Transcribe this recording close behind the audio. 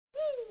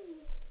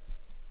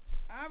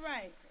All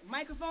right.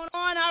 Microphone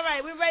on. All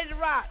right. We're ready to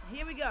rock.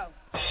 Here we go.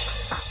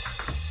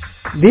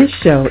 This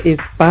show is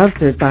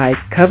sponsored by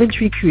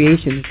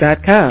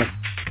CoventryCreations.com.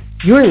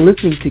 You're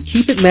listening to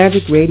Keep It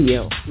Magic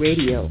Radio.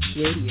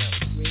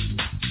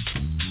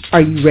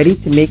 Are you ready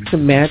to make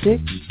some magic?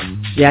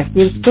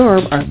 Jackie and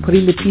Storm are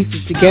putting the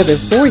pieces together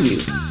for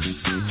you.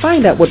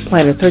 Find out what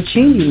planets are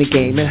changing the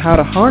game and how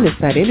to harness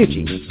that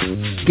energy.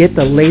 Get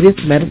the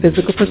latest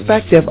metaphysical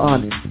perspective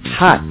on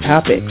hot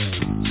topics.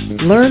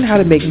 Learn how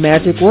to make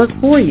magic work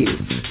for you.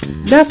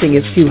 Nothing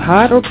is too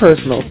hot or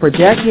personal for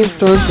Jackie and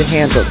Storm to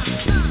handle.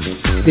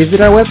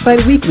 Visit our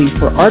website weekly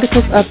for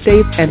articles,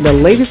 updates, and the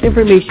latest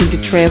information to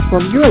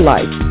transform your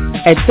life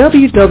at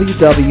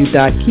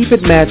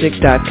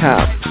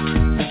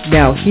www.keepitmagic.com.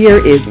 Now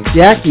here is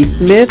Jackie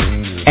Smith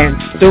and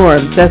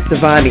Storm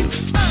Sestavani.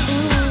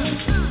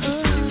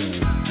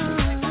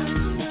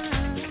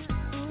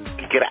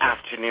 Good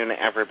afternoon,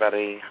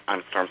 everybody.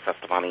 I'm Storm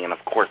Sestavani, and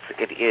of course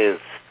it is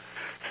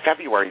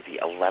February the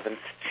 11th,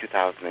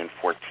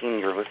 2014.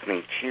 You're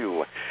listening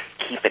to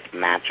Keep It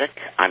Magic.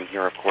 I'm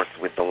here, of course,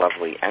 with the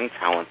lovely and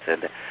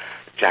talented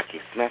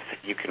Jackie Smith.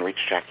 You can reach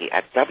Jackie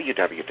at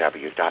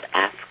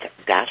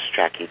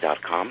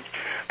www.ask-jackie.com.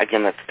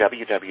 Again, that's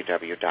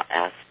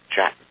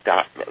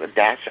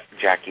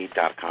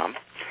www.ask-jackie.com.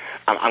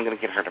 I'm going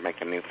to get her to make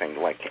a new thing,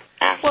 like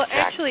Ask Well, Jackie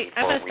actually,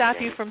 I'm going to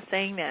stop you from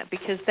saying that,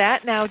 because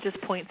that now just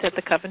points at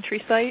the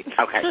Coventry site.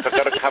 Okay, so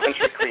go to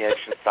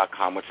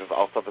CoventryCreations.com, which is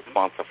also the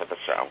sponsor for the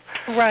show.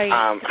 Right,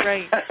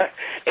 right. I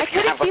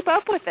couldn't keep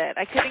up with it.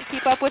 I couldn't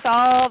keep up with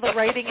all the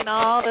writing and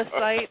all the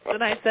sites,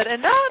 and I said,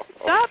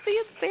 stop the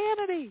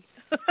insanity.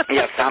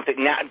 Yeah,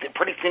 something. Now,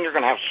 pretty soon you're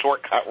going to have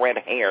shortcut red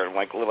hair,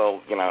 like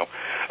little,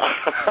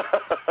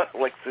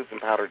 like Susan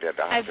Powder did.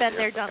 I've been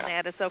there, done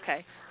that. It's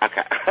okay.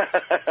 Okay.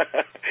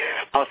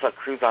 Also,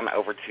 cruise on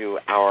over to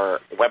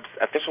our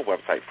official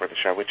website for the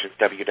show, which is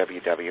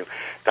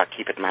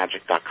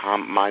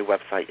www.keepitmagic.com. My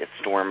website is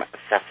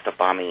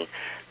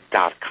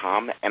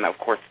stormsestavani.com, and of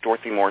course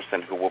Dorothy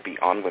Morrison, who will be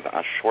on with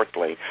us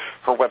shortly,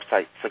 her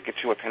website, so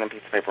get you a pen and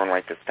piece of paper and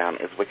write this down,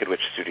 is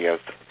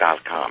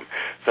wickedwitchstudios.com.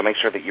 So make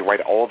sure that you write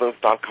all those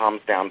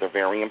 .coms down. They're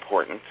very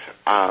important.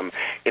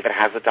 If it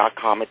has a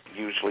 .com, it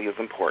usually is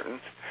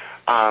important.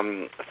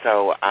 And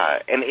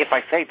if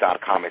I say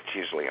 .com, it's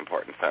usually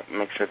important. So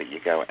make sure that you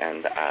go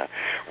and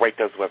write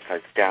those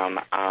websites down.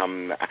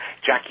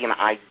 Jackie and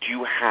I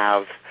do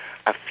have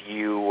a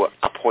few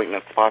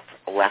appointment spots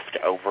left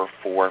over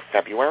for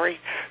February,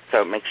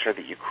 so make sure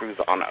that you cruise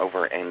on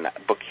over and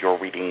book your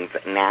readings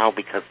now,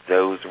 because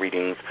those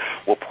readings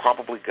will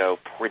probably go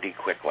pretty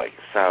quickly.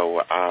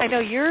 So I know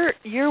you're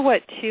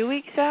what, 2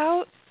 weeks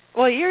out?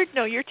 Well, you're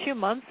 2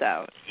 months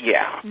out.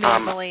 Yeah.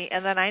 Normally,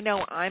 and then I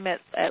know I'm at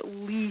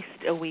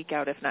least a week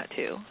out, if not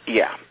 2.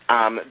 Yeah.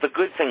 The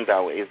good thing,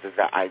 though, is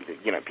that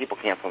people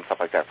cancel and stuff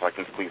like that, so I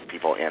can squeeze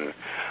people in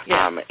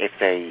if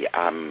they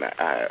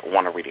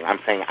want a reading. I'm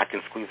saying I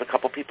can squeeze a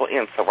couple people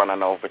in, so run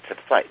on over to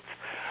the sites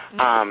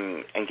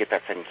and get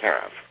that taken care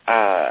of.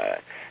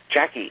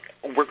 Jackie,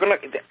 we're going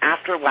to,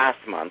 after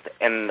last month,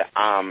 and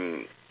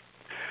I'm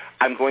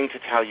going to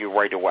tell you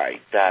right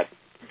away that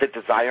the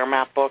Desire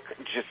Map book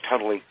just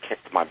totally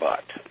kicked my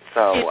butt.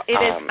 So it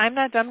is. I'm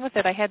not done with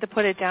it. I had to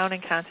put it down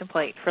and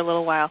contemplate for a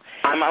little while.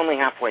 I'm only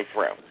halfway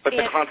through, but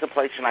the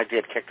contemplation I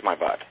did kicked my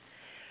butt.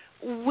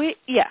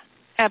 Yeah,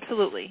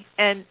 absolutely.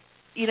 And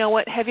you know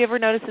what? Have you ever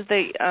noticed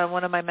that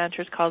one of my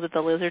mentors calls it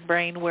the lizard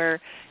brain, where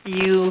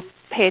you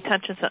pay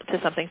attention to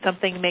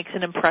something makes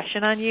an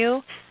impression on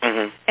you,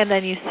 and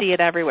then you see it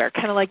everywhere.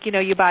 Kind of like,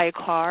 you buy a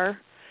car,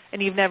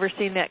 and you've never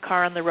seen that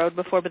car on the road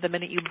before, but the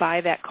minute you buy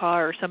that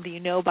car, or somebody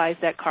buys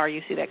that car,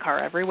 you see that car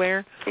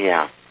everywhere.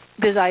 Yeah.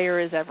 Desire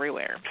is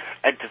everywhere.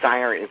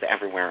 Desire is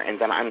everywhere. And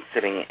then I'm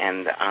sitting,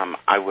 and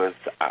I was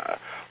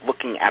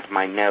looking at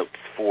my notes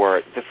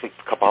for this week's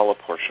Kabbalah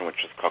portion,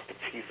 which is called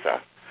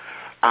Ketisa.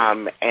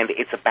 And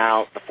it's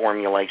about the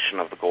formulation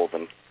of the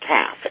golden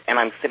calf. And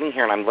I'm sitting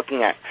here and I'm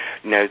looking at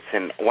notes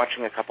and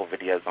watching a couple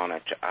videos on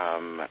it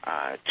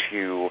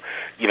to,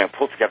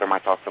 pull together my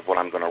thoughts of what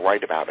I'm going to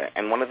write about it.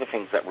 And one of the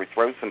things that Ruth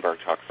Rosenberg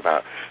talks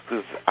about,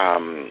 who's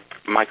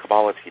my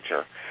Kabbalah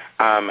teacher,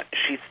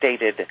 she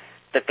stated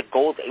that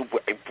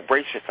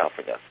brace yourself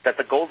for this, that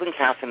the golden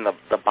calf in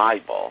the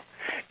Bible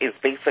is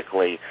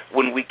basically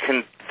when we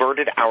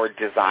converted our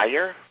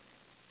desire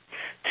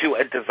to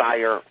a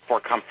desire for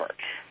comfort.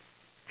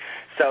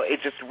 So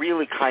it just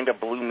really kind of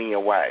blew me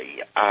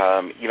away,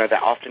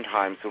 that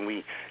oftentimes when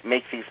we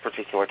make these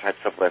particular types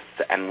of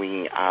lists and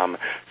we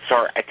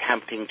start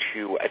attempting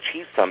to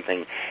achieve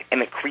something,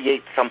 and it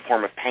creates some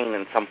form of pain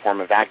and some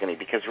form of agony,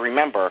 because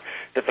remember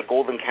that the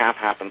golden calf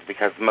happens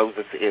because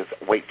Moses is,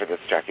 wait for this,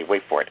 Jackie,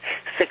 wait for it,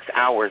 6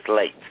 hours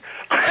late.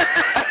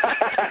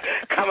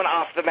 Coming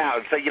off the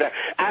mountain. So,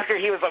 after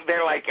he was up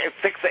there like they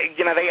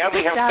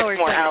only have 6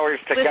 more hours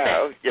to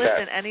go.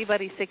 Listen,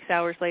 anybody 6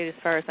 hours late, as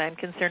far as I'm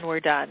concerned,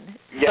 we're done.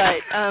 Yeah.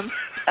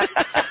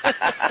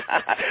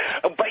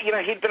 But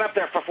but he'd been up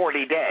there for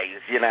 40 days.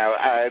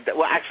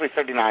 Well, actually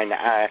 39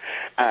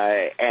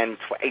 and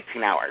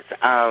 18 hours.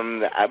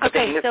 But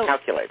they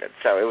miscalculated,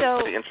 so it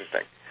was pretty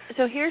interesting.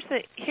 So here's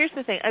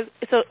the thing.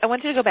 So I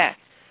want you to go back.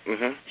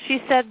 Mm-hmm.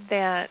 She said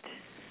that.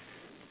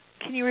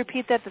 Can you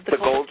repeat that? That the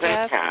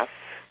golden calf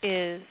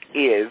is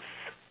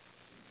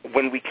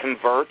when we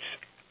convert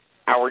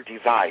our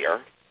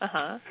desire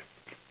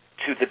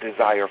to the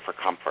desire for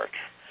comfort.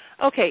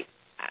 Okay,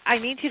 I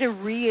need you to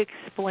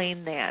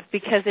re-explain that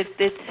because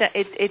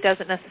it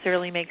doesn't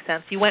necessarily make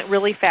sense. You went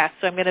really fast,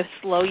 so I'm going to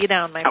slow you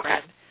down, my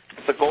friend.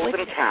 The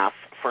golden calf,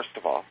 first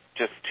of all,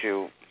 just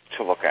to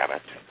look at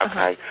it,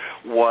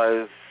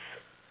 was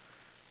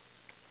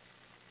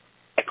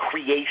a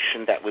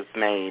creation that was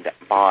made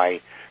by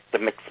the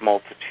mixed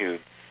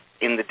multitudes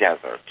in the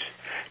desert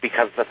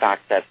because of the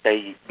fact that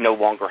they no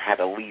longer had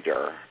a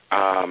leader.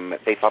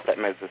 They thought that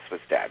Moses was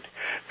dead.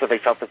 So they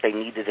felt that they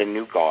needed a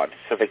new god,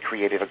 so they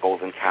created a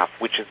golden calf,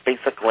 which is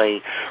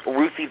basically,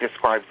 Ruthie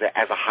describes it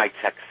as a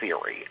high-tech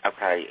Siri,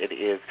 okay? It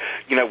is,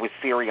 with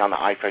Siri on the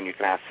iPhone, you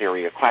can ask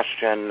Siri a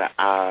question.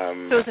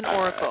 So it's an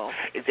oracle.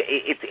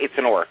 It's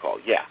an oracle,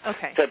 yeah.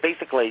 Okay. So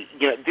basically,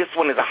 this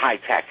one is a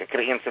high-tech. It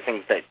could answer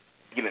things that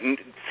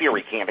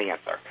Siri can't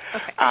answer.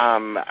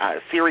 Okay.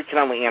 Siri can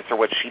only answer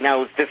what she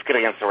knows. This could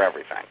answer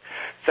everything.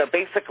 So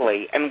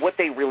basically, and what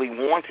they really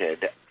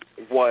wanted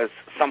was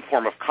some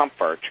form of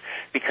comfort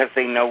because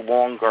they no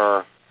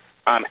longer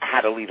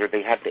had a leader.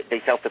 They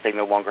felt that they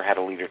no longer had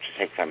a leader to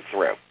take them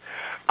through.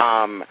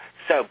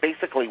 So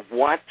basically,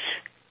 what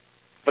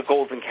the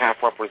golden calf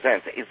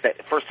represents is that,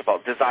 first of all,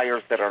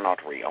 desires that are not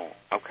real.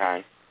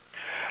 Okay.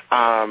 There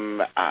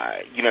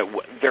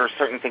are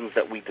certain things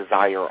that we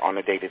desire on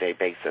a day-to-day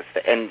basis,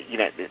 and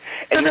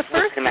and this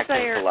was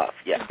connected to love.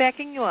 Yeah.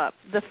 Backing you up,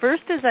 the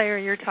first desire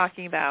you're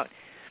talking about.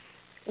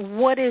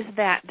 What is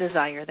that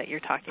desire that you're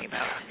talking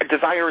about?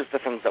 Desire is the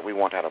things that we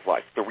want out of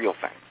life, the real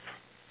things.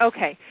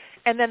 Okay,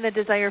 and then the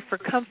desire for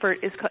comfort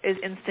is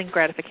instant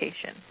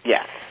gratification.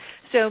 Yes.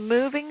 So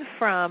moving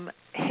from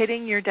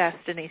hitting your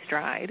destiny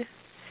stride,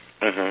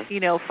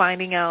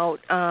 finding out,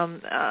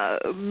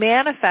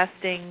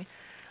 manifesting.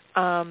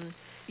 I'm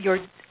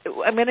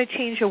going to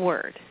change a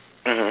word.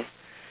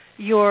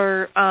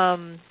 Your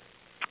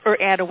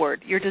or add a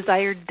word. Your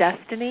desired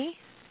destiny,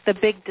 the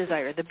big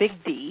desire, the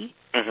big D,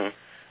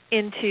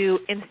 into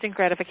instant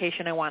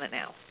gratification. I want it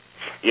now.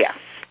 Yes,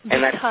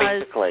 and that's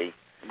basically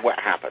what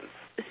happens.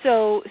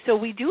 So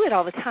we do it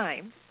all the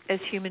time as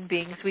human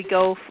beings. We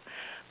go,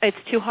 it's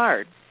too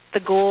hard.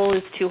 The goal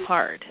is too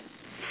hard.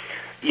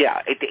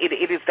 Yeah,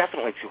 it is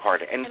definitely too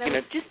hard. And I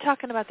was just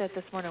talking about that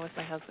this morning with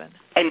my husband.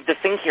 And the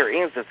thing here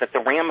is that the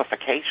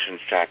ramifications,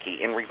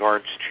 Jackie, in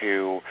regards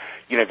to,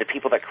 the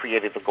people that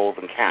created the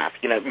golden calf,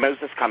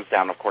 Moses comes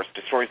down, of course,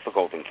 destroys the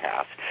golden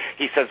calf.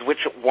 He says,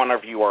 which one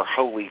of you are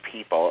holy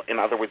people? In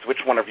other words,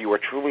 which one of you are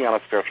truly on a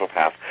spiritual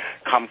path?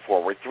 Come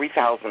forward.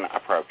 3,000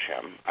 approach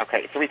him.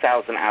 Okay,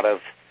 3,000 out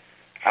of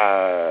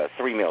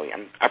 3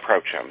 million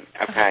approach him.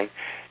 Okay.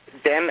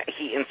 Then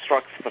he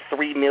instructs the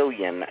 3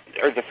 million,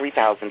 or the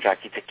 3,000,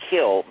 Jackie, to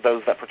kill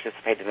those that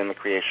participated in the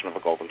creation of the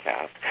golden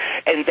calf.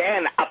 And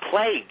then a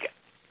plague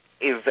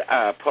is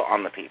put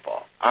on the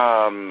people. He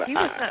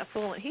was not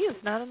fooling. He is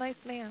not a nice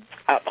man.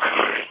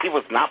 He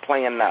was not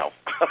playing no.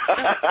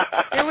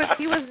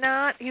 He was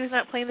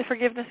not playing the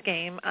forgiveness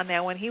game on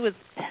that one. He was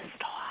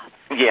pissed off.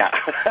 Yeah.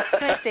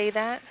 Can I say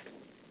that?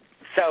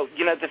 So,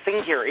 the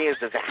thing here is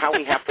how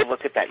we have to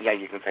look at that. Yeah,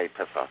 you can say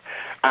piss off.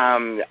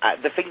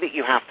 The thing that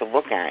you have to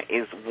look at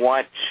is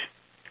what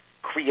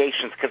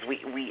creations, because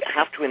we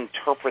have to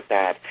interpret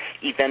that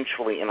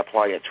eventually and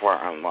apply it to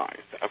our own lives,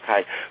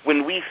 okay?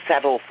 When we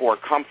settle for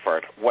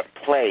comfort, what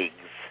plagues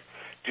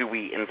do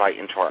we invite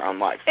into our own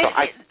lives? So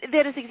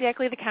that is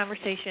exactly the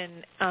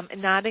conversation,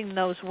 not in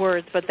those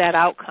words, but that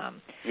outcome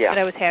that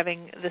I was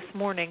having this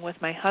morning with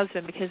my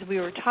husband, because we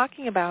were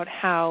talking about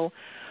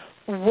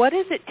what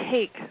does it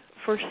take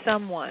for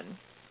someone,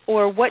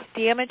 or what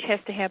damage has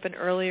to happen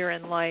earlier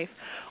in life,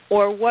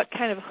 or what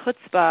kind of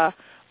chutzpah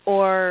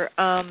or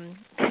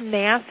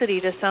tenacity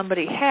does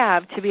somebody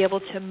have to be able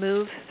to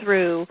move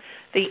through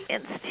the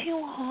it's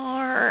too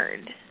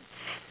hard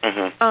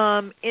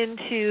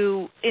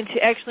into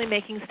actually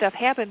making stuff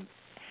happen.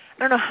 I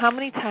don't know how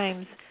many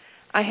times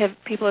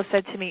people have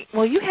said to me,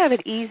 well, you have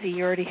it easy,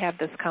 you already have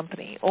this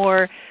company,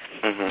 or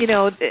you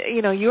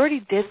already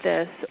did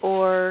this,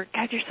 or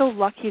God, you're so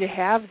lucky to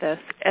have this.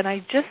 And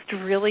I just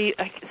really,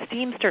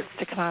 steam starts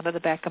to come out of the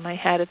back of my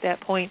head at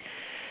that point,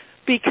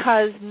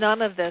 because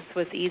none of this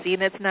was easy,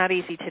 and it's not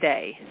easy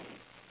today.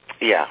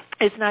 Yeah.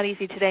 It's not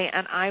easy today,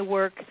 and I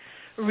work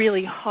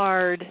really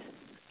hard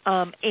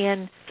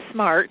and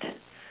smart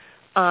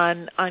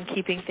on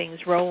keeping things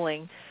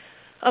rolling.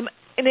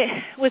 And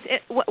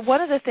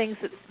one of the things,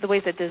 the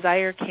way that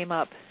desire came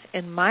up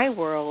in my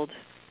world,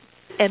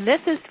 and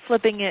this is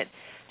flipping it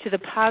to the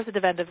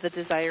positive end of the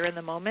desire in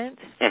the moment.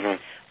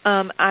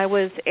 I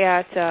was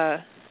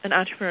at an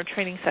entrepreneur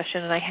training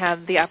session, and I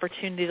had the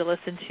opportunity to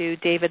listen to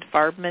David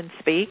Farbman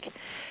speak.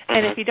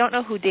 And if you don't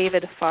know who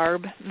David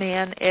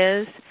Farbman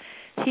is,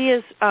 he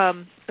is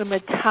in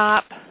the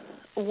top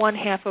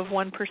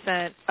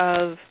 0.5%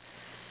 of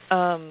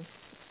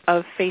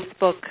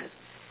Facebook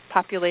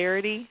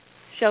popularity,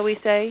 shall we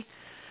say.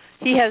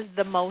 He has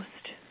the most,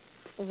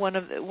 one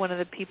of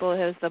the people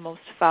who has the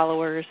most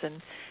followers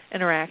and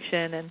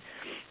interaction, and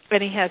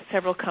he has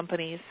several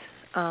companies,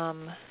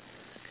 and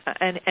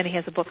he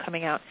has a book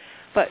coming out.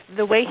 But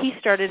the way he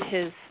started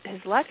his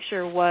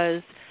lecture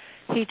was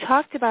he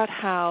talked about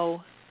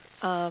how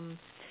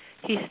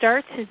he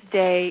starts his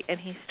day and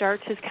he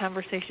starts his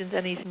conversations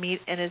and his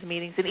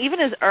meetings and even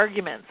his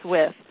arguments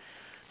with,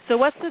 so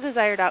what's the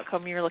desired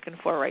outcome you're looking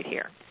for right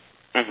here?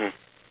 Mm-hmm.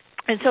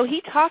 And so he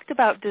talked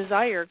about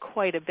desire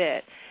quite a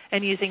bit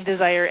and using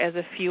desire as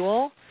a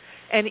fuel.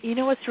 And you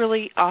know what's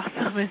really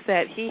awesome is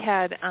that he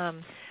had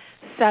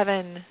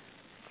 7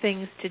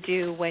 things to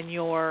do when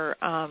you're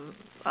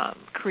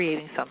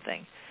creating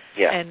something.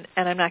 Yeah. And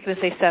I'm not going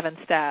to say 7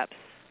 steps.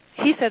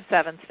 He said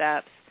 7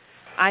 steps.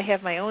 I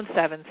have my own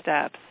 7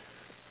 steps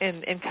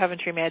in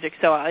Coventry Magic,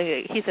 so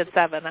he said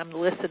 7. I'm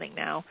listening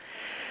now.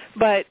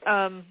 But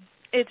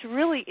it's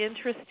really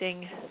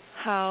interesting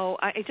how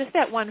just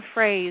that one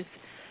phrase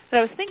that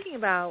I was thinking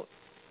about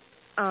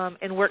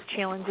in work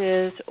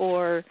challenges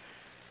or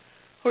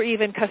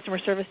even customer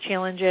service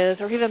challenges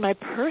or even my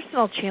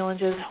personal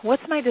challenges,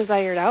 what's my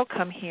desired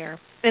outcome here?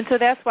 And so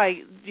that's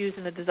why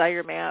using the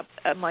desire map,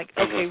 I'm like,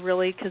 okay,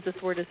 really, because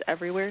this word is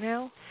everywhere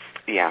now.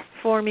 Yeah.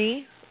 For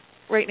me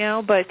right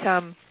now, but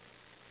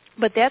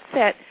that's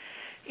that,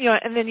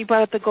 and then you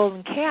brought up the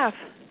golden calf,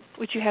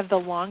 which you have the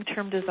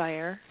long-term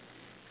desire,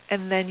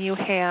 and then you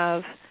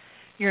have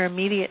your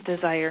immediate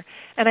desire.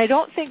 And I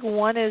don't think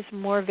one is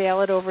more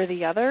valid over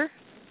the other.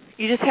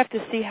 You just have to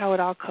see how it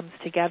all comes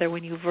together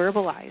when you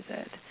verbalize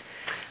it,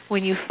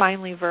 when you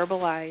finally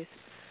verbalize,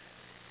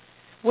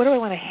 what do I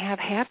want to have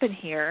happen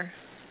here?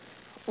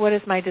 What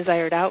is my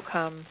desired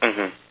outcome?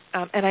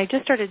 Mm-hmm. And I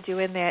just started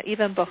doing that.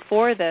 Even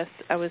before this,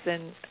 I was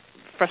in a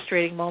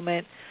frustrating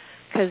moment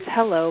because,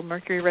 hello,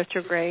 Mercury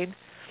retrograde,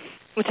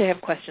 which I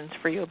have questions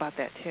for you about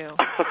that too.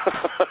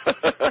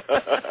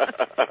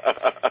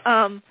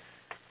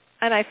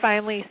 And I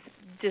finally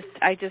just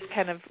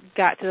kind of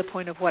got to the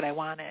point of what I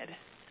wanted.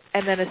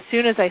 And then as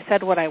soon as I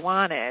said what I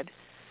wanted,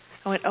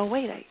 I went, oh,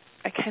 wait,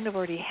 I kind of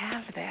already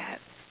have that.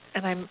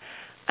 And I'm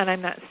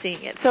not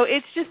seeing it. So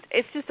it's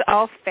just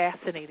all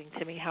fascinating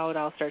to me how it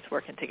all starts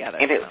working together.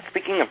 And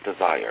speaking of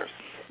desires,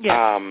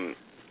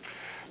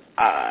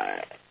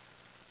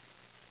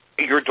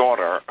 your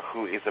daughter,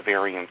 who is a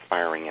very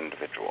inspiring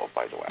individual,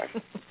 by the way,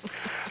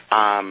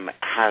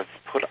 has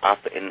put up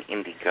an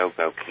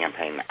Indiegogo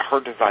campaign. Her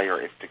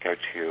desire is to go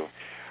to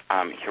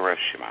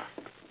Hiroshima.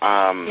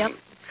 Yep.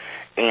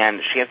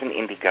 And she has an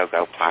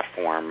Indiegogo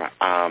platform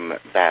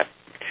that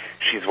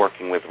she's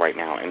working with right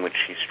now in which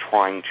she's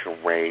trying to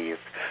raise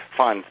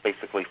funds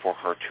basically for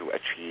her to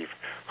achieve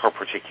her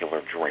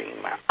particular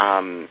dream.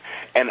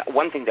 And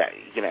one thing that,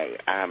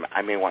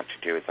 I may want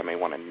to do is I may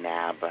want to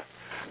nab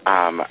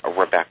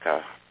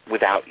Rebecca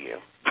without you.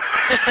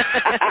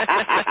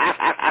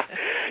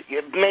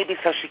 Maybe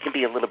so she can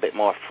be a little bit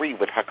more free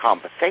with her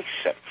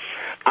conversation.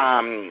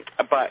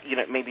 But,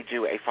 maybe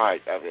do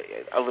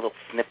a little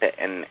snippet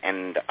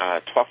and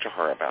talk to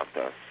her about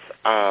this.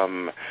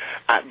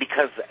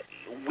 Because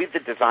with the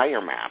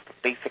desire map,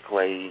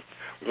 basically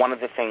one of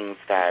the things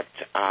that,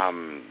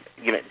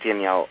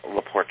 Danielle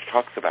LaPorte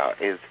talks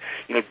about is,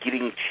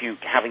 getting to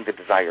having the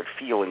desired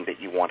feeling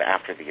that you want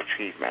after the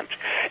achievement.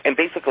 And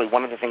basically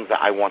one of the things that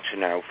I want to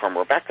know from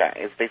Rebecca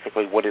is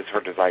basically what is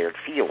her desired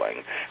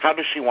feeling? How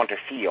does she want to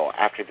feel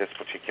after this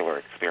particular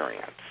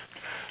experience?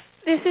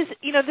 This is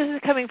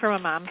coming from a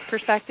mom's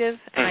perspective,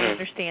 and I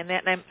understand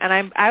that,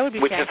 and I would be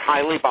which is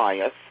highly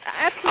biased.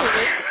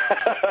 Absolutely,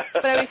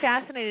 but I'd be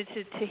fascinated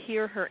to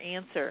hear her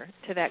answer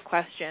to that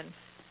question.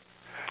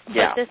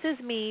 Yeah. But this is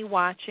me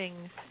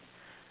watching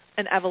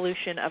an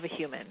evolution of a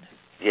human.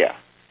 Yeah.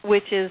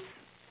 Which is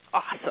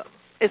awesome.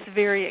 It's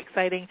very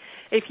exciting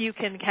if you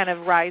can kind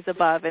of rise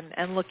above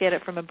and look at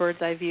it from a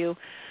bird's eye view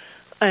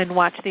and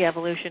watch the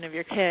evolution of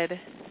your kid.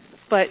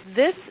 But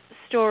this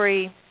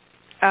story,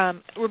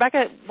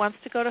 Rebecca wants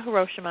to go to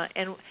Hiroshima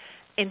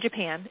in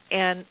Japan,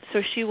 and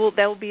so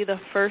that will be the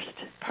first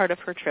part of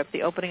her trip,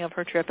 the opening of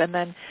her trip, and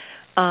then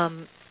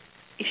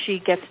she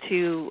gets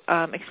to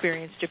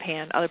experience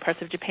Japan, other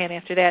parts of Japan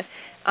after that,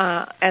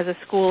 as a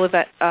school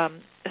event, a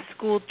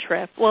school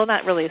trip. Well,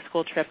 not really a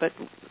school trip, but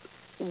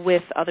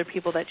with other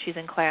people that she's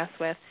in class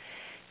with.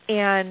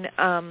 And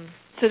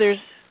so there's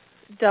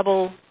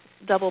double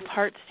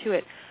parts to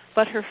it.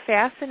 But her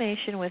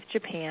fascination with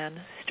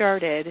Japan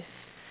started,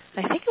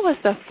 I think it was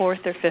the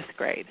 4th or 5th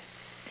grade,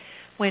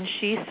 when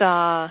she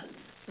saw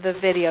the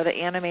video, the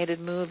animated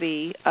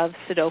movie of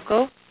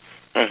Sadako,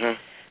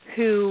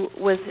 who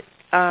was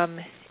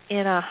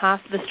in a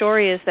hospital. The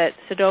story is that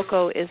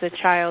Sadako is a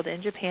child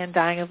in Japan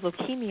dying of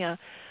leukemia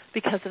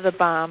because of the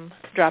bomb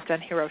dropped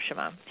on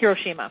Hiroshima.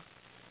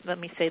 Let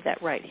me say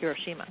that right,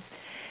 Hiroshima.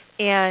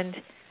 And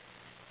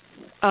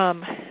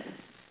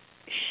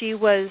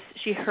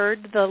she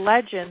heard the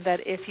legend that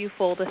if you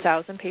fold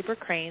 1,000 paper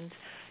cranes,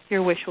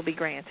 your wish will be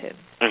granted.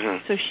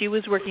 Mm-hmm. So she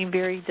was working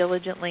very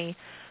diligently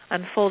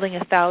on folding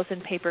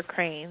 1,000 paper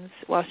cranes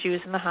while she was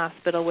in the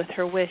hospital with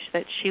her wish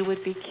that she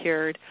would be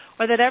cured,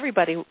 or that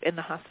everybody in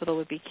the hospital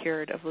would be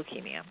cured of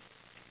leukemia,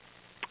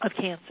 of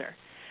cancer.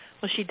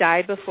 Well, she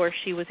died before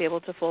she was able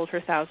to fold her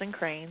 1,000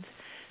 cranes,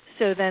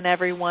 so then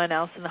everyone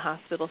else in the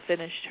hospital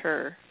finished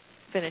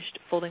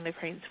folding the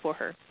cranes for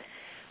her.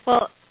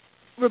 Well,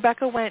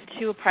 Rebecca went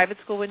to a private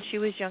school when she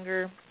was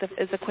younger.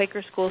 It's a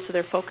Quaker school, so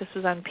their focus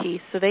was on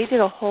peace. So they did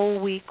a whole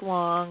week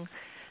long.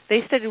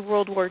 They studied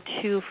World War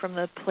II from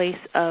the place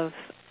of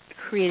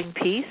creating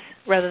peace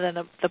rather than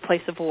the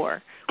place of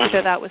war, which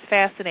I thought was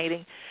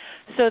fascinating.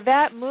 So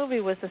that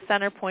movie was the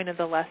center point of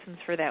the lessons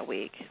for that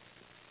week.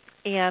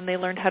 And they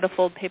learned how to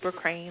fold paper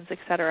cranes,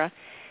 etc.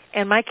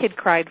 And my kid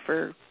cried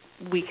for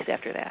weeks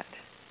after that.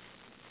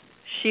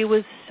 She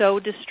was so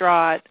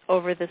distraught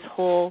over this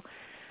whole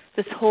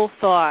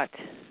thought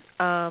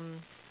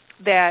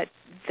that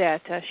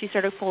she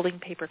started folding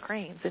paper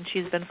cranes, and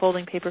she's been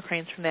folding paper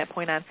cranes from that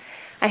point on.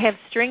 I have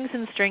strings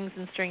and strings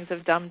and strings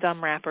of Dum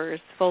Dum wrappers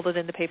folded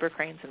into paper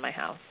cranes in my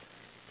house.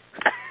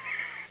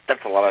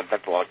 That's a lot of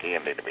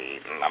candy to be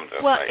eaten. I'm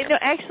just saying.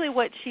 Actually,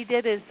 what she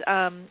did is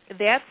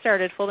that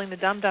started folding the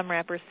Dum Dum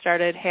wrappers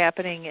started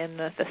happening in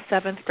the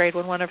 7th grade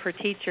when one of her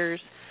teachers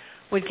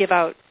would give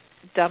out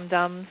Dum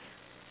Dums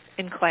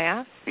in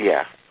class.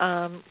 Yeah.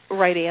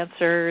 Right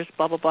answers,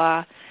 blah blah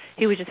blah.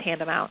 He would just hand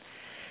them out,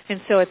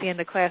 and so at the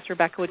end of class,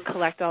 Rebecca would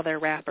collect all their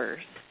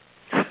wrappers.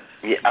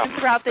 Yeah. And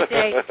throughout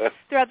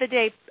the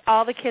day,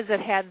 all the kids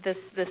that had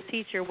this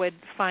teacher would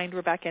find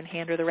Rebecca and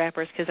hand her the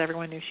wrappers because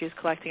everyone knew she was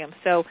collecting them.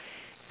 So,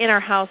 in our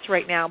house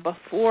right now,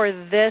 before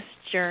this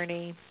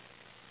journey,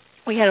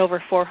 we had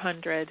over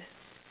 400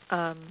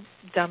 Dum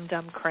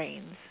Dum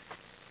cranes,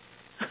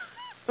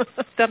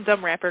 Dum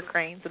Dum wrapper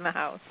cranes in the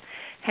house,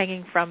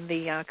 hanging from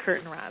the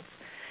curtain rods,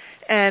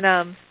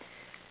 and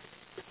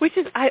which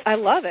is I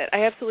love it.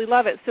 I absolutely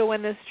love it. So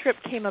when this trip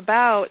came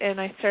about, and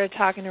I started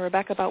talking to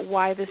Rebecca about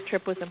why this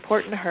trip was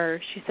important to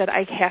her, she said,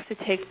 "I have to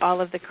take all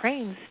of the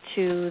cranes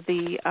to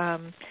the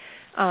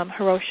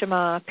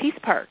Hiroshima Peace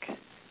Park.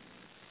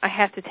 I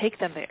have to take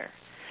them there."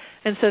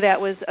 And so that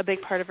was a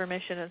big part of her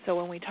mission. And so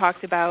when we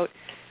talked about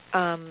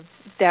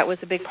that was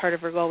a big part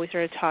of her goal, we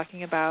started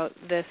talking about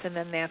this, and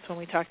then that's when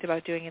we talked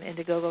about doing an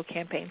Indiegogo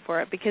campaign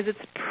for it, because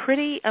it's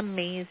pretty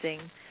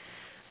amazing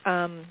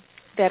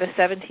that a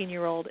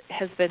 17-year-old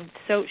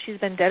she's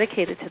been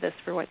dedicated to this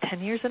for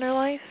 10 years in her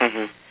life,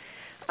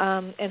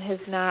 and has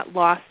not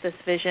lost this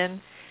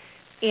vision.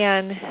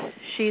 And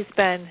she's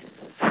been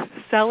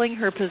selling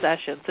her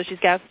possessions. So she's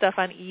got stuff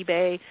on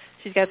eBay.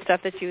 She's got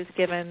stuff that she was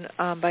given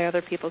by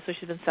other people, so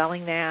she's been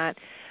selling that.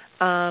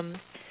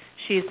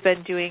 She's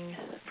been doing,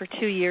 for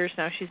 2 years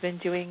now, she's been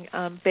doing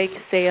bake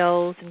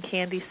sales and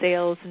candy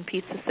sales and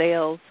pizza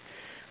sales.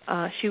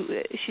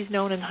 She's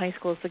known in high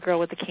school as the girl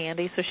with the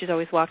candy, so she's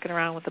always walking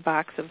around with a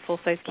box of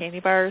full-size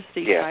candy bars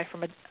that you can buy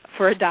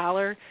for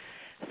 $1.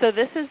 So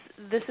this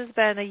has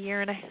been a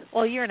year and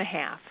a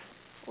half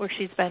where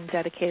she's been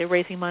dedicated,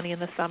 raising money in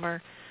the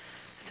summer.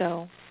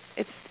 So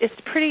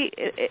it's pretty.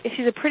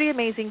 She's a pretty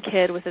amazing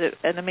kid with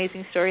an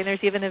amazing story, and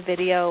there's even a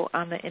video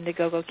on the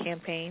Indiegogo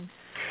campaign.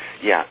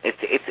 Yeah,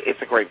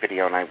 it's a great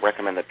video, and I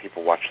recommend that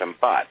people watch them.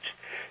 But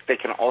they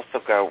can also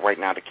go right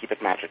now to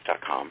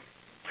keepitmagic.com.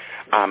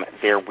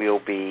 There will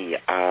be,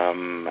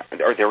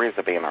 or there is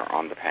a banner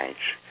on the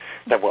page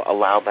that will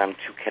allow them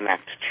to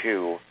connect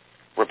to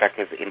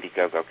Rebecca's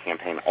Indiegogo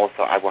campaign.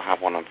 Also, I will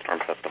have one on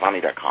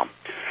stormfestivani.com.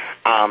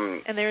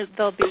 And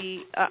they'll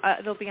be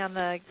on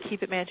the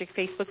Keep It Magic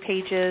Facebook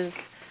pages,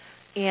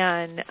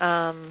 and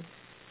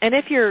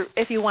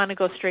if you want to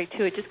go straight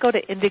to it, just go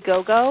to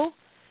Indiegogo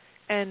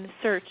and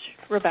search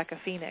Rebecca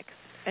Phoenix,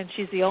 and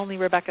she's the only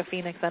Rebecca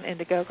Phoenix on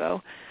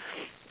Indiegogo.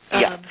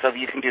 Yeah, so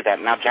you can do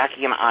that. Now,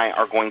 Jackie and I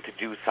are going to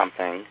do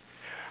something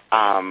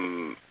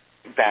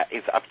that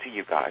is up to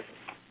you guys.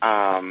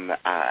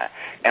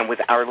 And with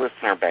our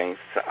listener base,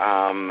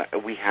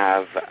 we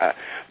have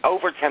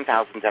over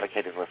 10,000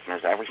 dedicated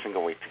listeners every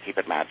single week to Keep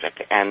It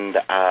Magic. And,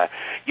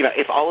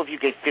 if all of you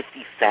gave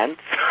 50 cents.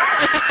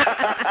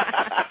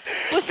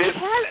 Well,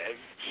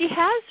 she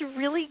has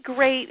really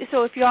great,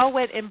 so if you all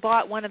went and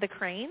bought one of the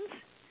cranes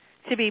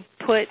to be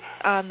put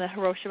on the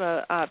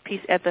Hiroshima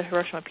at the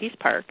Hiroshima Peace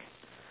Park,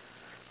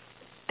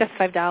 that's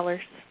 $5.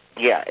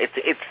 Yeah,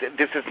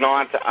 this is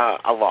not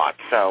a lot.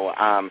 So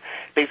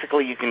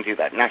basically, you can do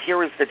that. Now,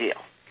 here is the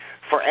deal: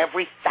 for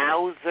every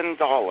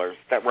 $1,000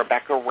 that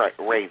Rebecca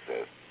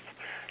raises,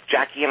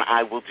 Jackie and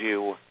I will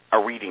do a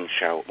reading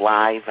show,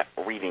 live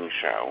reading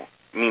show,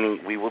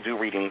 meaning we will do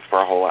readings for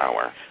a whole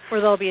hour.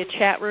 Where there'll be a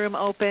chat room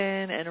open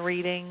and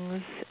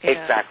readings.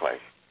 Exactly.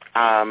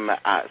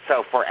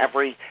 So for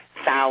every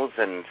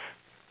 $1,000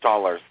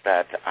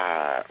 that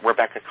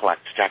Rebecca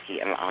collects, Jackie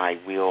and I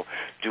will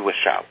do a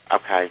show.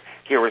 Okay?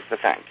 Here is the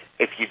thing.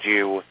 If you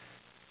do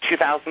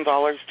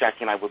 $2,000,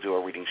 Jackie and I will do a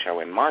reading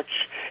show in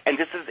March, and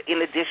this is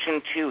in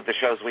addition to the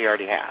shows we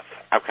already have,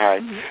 okay?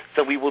 Mm-hmm.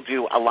 So we will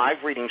do a live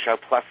reading show,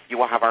 plus you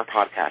will have our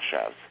podcast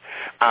shows.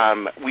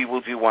 We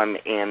will do one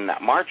in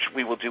March.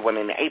 We will do one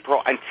in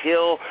April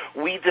until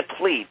we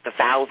deplete the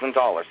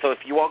 $1,000. So if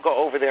you all go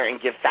over there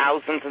and give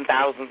thousands and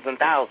thousands and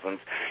thousands,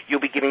 you'll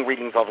be getting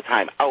readings all the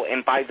time. Oh,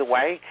 and by the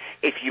way,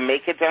 if you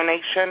make a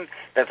donation,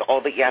 that's all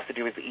that you have to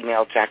do is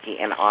email Jackie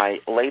and I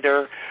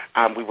later.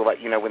 We will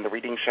let you know when the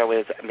reading show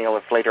is. Mail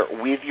us later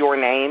with your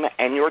name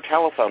and your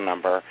telephone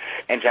number,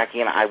 and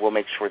Jackie and I will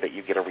make sure that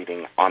you get a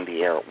reading on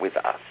the air with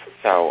us.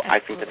 So I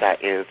think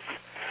that is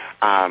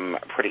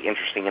pretty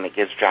interesting, and it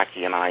gives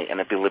Jackie and I an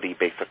ability,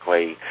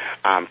 basically,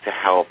 to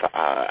help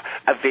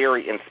a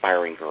very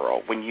inspiring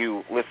girl. When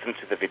you listen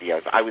to the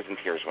videos, I was in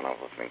tears when I was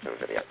listening to the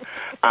video.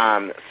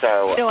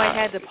 I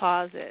had to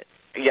pause it.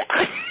 Yeah.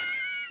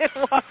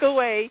 And walk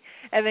away,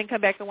 and then come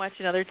back and watch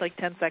another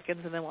 10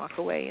 seconds, and then walk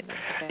away. And then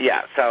come back.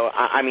 Yeah, so,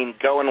 I mean,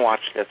 go and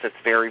watch this. It's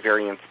very,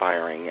 very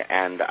inspiring,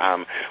 and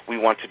we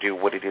want to do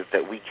what it is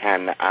that we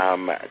can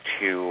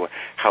to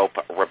help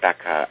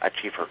Rebecca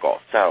achieve her goal.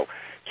 So,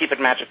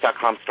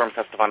 KeepItMagic.com,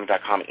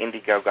 StormSestavano.com,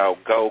 Indiegogo,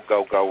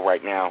 go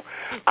right now,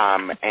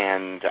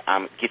 and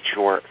get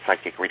your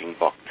psychic reading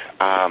booked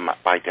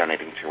by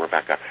donating to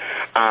Rebecca.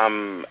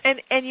 And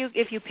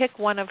if you pick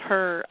one of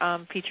her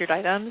featured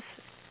items,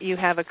 you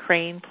have a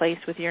crane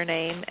placed with your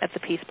name at the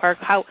Peace Park.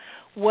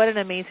 What an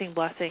amazing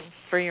blessing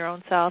for your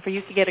own self. Or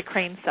you could get a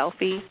crane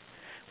selfie,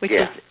 which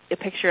is a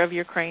picture of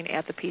your crane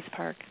at the Peace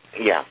Park.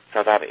 Yeah,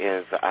 so that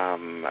is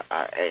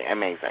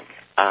amazing.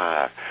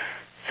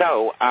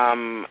 So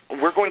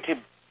we're going to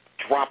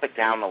drop it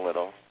down a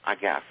little, I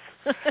guess,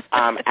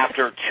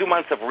 after 2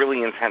 months of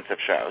really intensive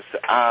shows.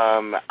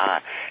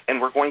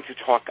 And we're going to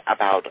talk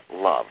about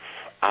love,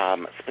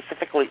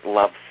 specifically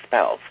love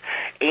spells.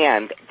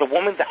 And the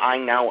woman that I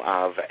know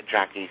of,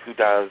 Jackie, who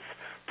does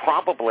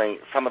probably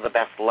some of the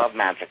best love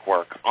magic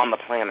work on the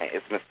planet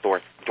is Miss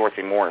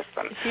Dorothy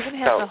Morrison. She even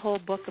has a whole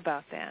book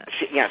about that.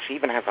 She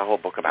even has a whole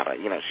book about it.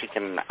 You know, she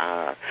can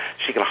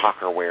hawk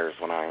her wares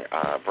when I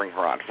bring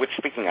her on. Which,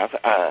 speaking of,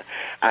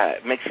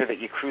 make sure that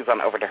you cruise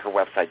on over to her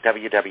website,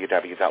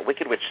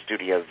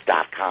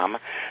 www.wickedwitchstudios.com.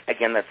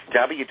 Again, that's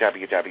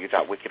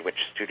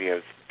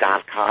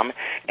www.wickedwitchstudios.com.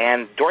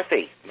 And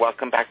Dorothy,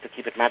 welcome back to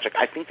Keep It Magic.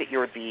 I think that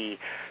you're the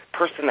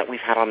person that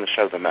we've had on the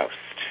show the most.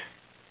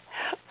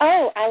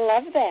 Oh, I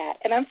love that,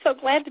 and I'm so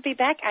glad to be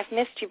back. I've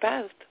missed you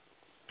both.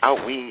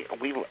 Oh, we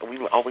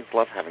always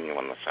love having you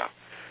on the show.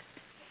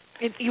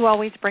 You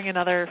always bring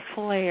another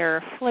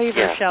flavor,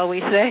 shall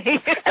we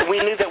say? And we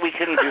knew that we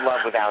couldn't do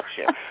love without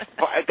you.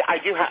 But I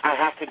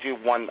have to do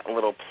one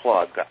little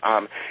plug.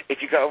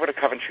 If you go over to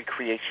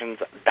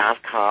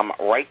CoventryCreations.com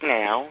right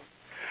now,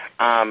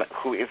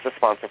 who is the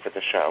sponsor for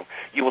the show,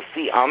 you will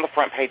see on the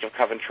front page of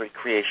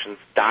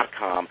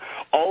CoventryCreations.com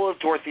all of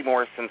Dorothy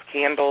Morrison's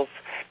candles,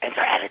 and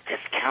they're at a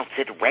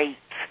discounted rate.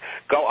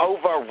 Go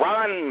over,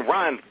 run.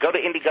 Go to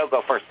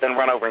Indiegogo first, then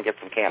run over and get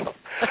some candles.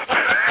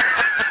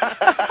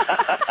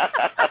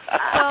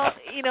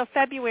 Well,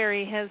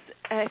 February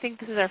I think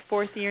this is our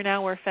 4th year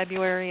now where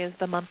February is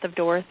the month of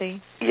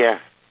Dorothy. Yeah.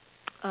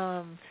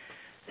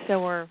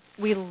 So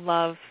we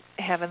love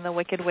having the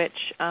Wicked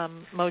Witch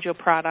Mojo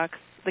products,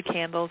 the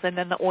candles, and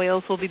then the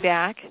oils will be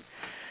back.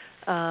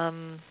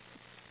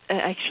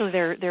 Actually,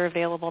 they're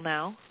available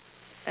now.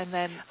 And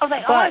then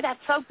they are. That's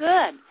so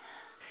good.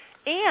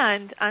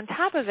 And on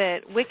top of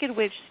it, Wicked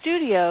Witch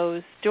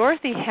Studios,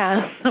 Dorothy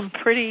has some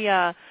pretty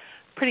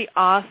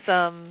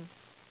awesome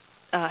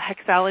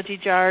hexology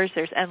jars.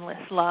 There's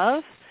Endless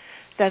Love.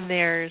 Then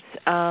there's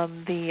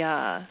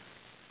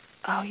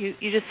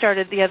you just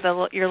started your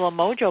little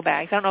Mojo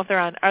bags. I don't know if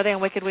are they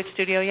on Wicked Witch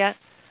Studio yet?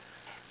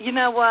 You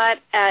know what?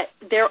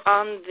 They're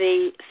on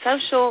the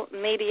social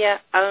media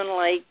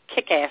only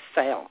kick-ass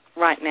sale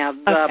right now,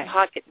 the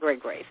Pocket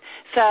Gregory's.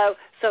 So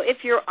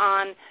if you're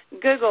on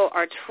Google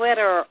or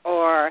Twitter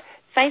or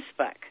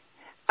Facebook,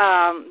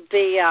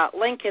 the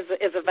link is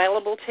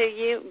available to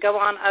you. Go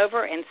on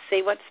over and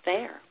see what's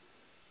there.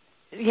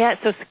 Yeah,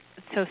 so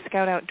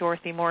scout out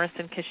Dorothy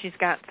Morrison because she's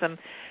got some.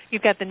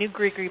 You've got the new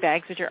Gregory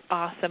bags, which are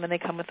awesome, and they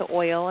come with the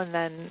oil, and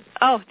then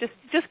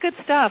just good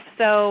stuff.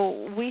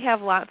 So we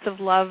have lots of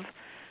love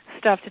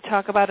stuff to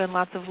talk about and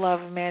lots of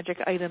love magic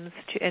items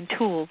and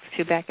tools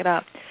to back it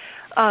up.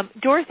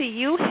 Dorothy,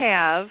 you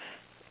have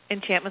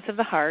Enchantments of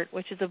the Heart,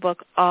 which is a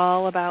book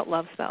all about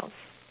love spells,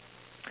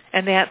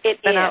 and that's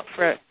been out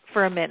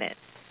for a minute.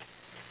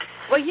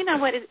 Well, you know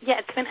what?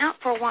 It's been out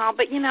for a while,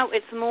 but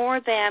it's more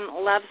than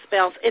love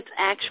spells. It's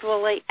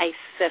actually a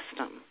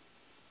system,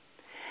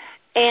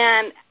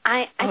 and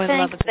I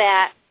think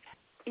that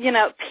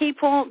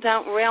people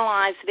don't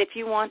realize that if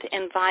you want to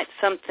invite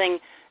something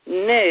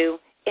new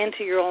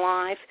into your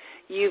life,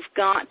 you've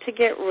got to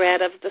get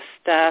rid of the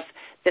stuff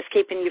that's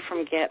keeping you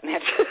from getting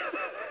it.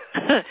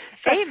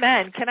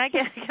 Amen. Can I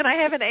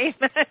have an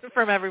amen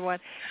from everyone?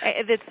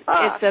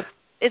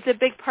 It's a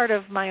big part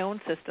of my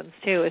own systems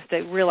too, is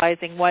to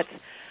realizing what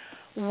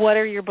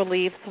are your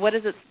beliefs, what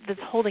is it that's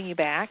holding you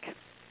back.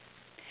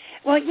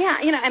 Well, yeah,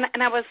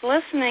 and I was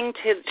listening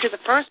to the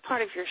first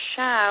part of your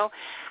show,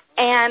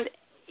 and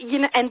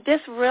and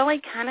this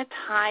really kind of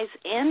ties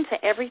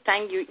into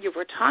everything you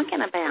were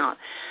talking about.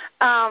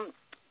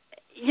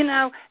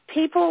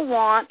 People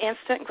want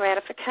instant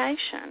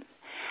gratification.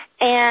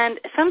 And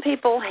some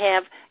people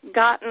have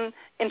gotten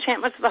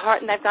enchantments of the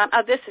heart, and they've gone,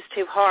 oh, this is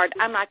too hard.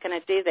 I'm not going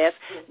to do this.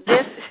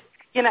 This,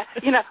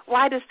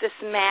 why does this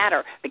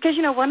matter? Because,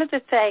 one of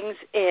the things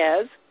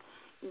is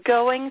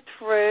going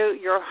through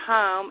your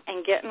home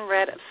and getting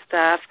rid of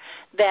stuff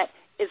that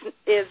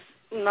is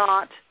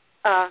not,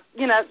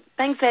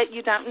 things that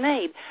you don't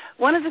need.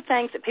 One of the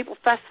things that people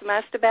fuss the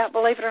most about,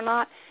 believe it or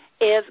not,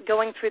 is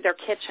going through their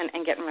kitchen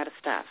and getting rid of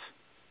stuff.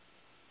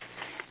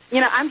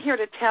 I'm here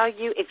to tell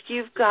you, if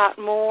you've got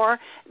more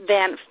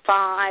than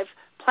 5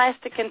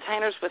 plastic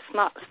containers with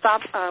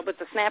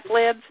the snap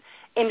lids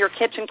in your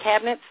kitchen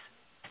cabinets,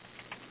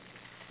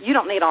 you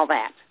don't need all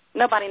that.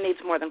 Nobody needs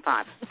more than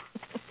 5.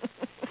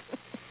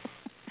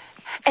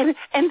 And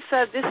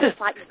so this is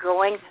like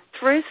going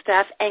through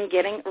stuff and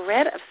getting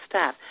rid of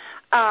stuff.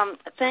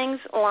 Things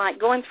like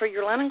going through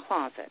your linen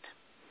closet.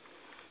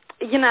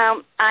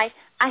 I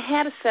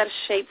had a set of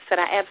sheets that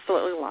I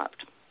absolutely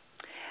loved.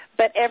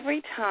 But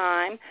every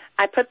time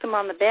I put them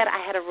on the bed, I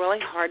had a really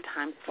hard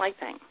time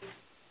sleeping.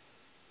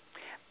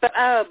 But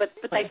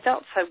they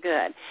felt so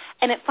good.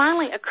 And it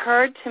finally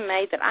occurred to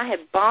me that I had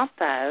bought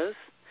those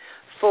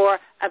for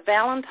a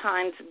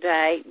Valentine's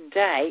Day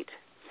date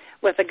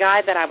with a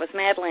guy that I was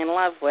madly in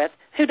love with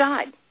who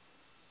died.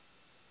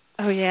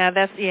 Oh,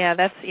 that's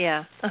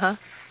uh-huh.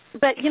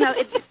 But,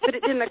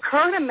 it didn't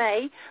occur to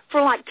me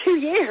for like 2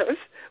 years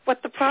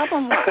what the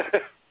problem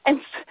was. And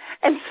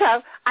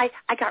so I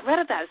got rid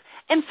of those.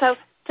 And so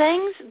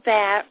things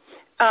that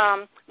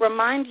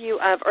remind you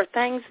of, or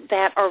things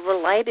that are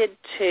related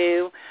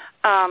to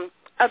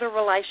other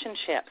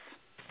relationships,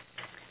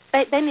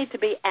 they need to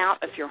be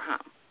out of your home.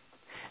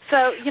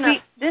 So,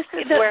 this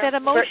is where the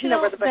book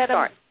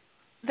starts.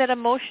 That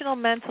emotional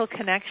mental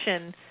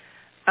connection,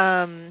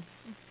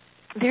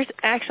 there's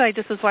actually, I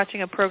just was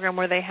watching a program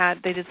where they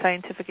did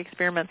scientific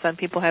experiments on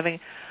people having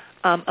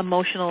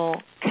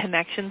emotional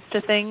connections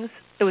to things.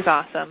 It was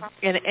awesome,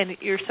 and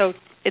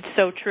it's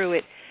so true.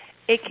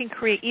 It can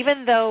create,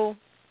 even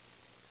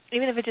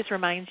if it just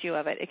reminds you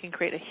of it, it can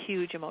create a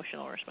huge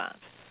emotional response.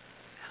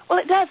 Well,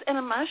 it does. And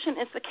emotion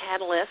is the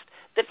catalyst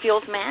that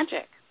fuels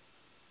magic.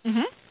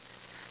 Mm-hmm.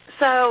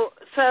 So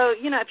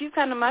if you've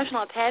got an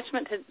emotional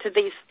attachment to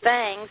these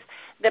things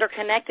that are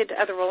connected to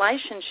other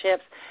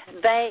relationships,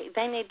 they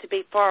need to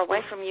be far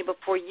away from you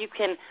before you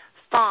can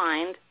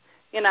find,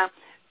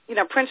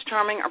 Prince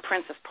Charming or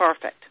Princess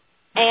Perfect.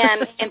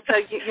 And so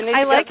you need to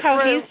I like go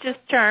how through. He's just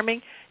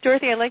charming.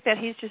 Dorothy, I like that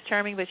he's just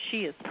charming, but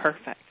she is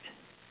perfect.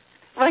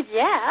 Well,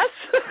 yes.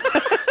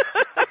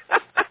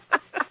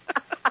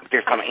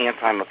 There's some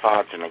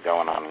anti-misogyny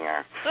going on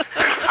here. We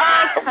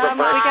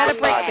got to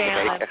break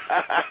balance. We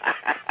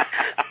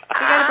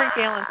got to break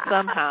balance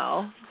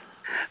somehow.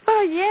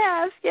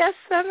 Oh, yes,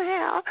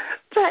 somehow.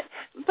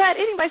 But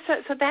anyway,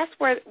 so that's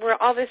where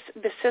all the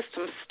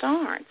system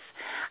starts.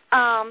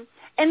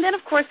 And then,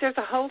 of course, there's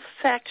a whole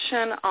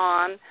section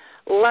on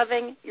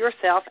loving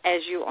yourself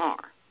as you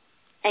are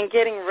and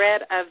getting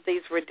rid of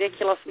these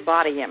ridiculous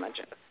body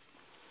images.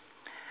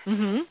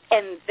 Mm-hmm.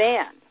 And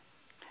then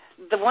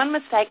the one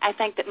mistake I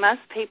think that most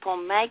people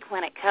make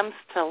when it comes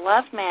to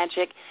love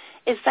magic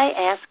is they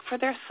ask for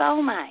their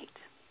soulmate.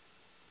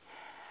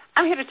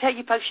 I'm here to tell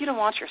you, folks, you don't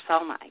want your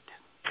soulmate.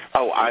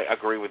 Oh, I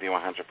agree with you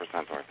 100%,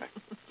 Dorothy.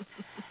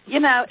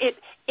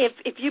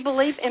 If you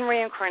believe in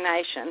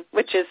reincarnation,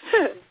 which is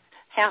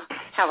how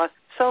a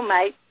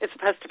soulmate is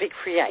supposed to be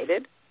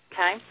created,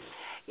 okay,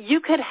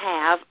 you could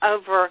have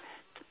over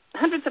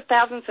hundreds of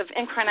thousands of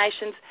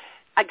incarnations.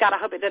 I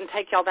hope it doesn't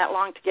take y'all that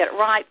long to get it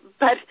right,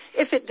 but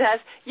if it does,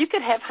 you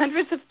could have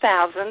hundreds of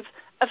thousands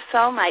of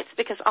soulmates,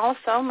 because all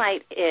a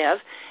soulmate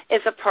is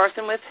a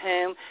person with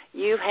whom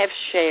you have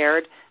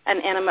shared an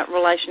intimate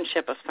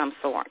relationship of some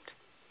sort.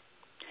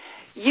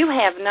 You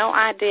have no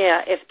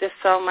idea if this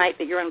soulmate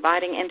that you're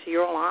inviting into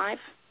your life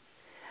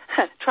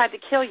tried to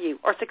kill you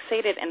or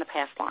succeeded in the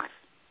past life.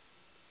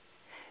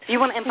 Do you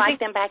want to invite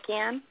them back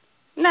in?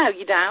 No,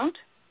 you don't.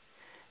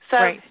 So,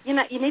 right.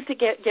 You need to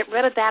get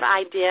rid of that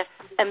idea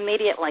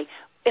immediately.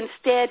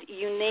 Instead,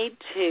 you need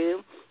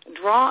to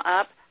draw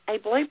up a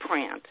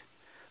blueprint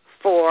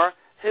for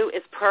who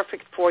is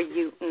perfect for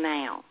you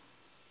now.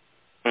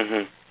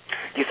 Mm-hmm.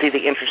 You see,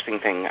 the interesting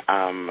thing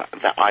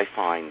that I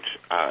find,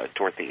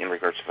 Dorothy, in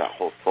regards to that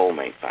whole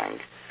soulmate thing,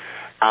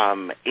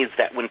 is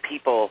that when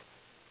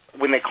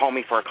they call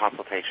me for a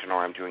consultation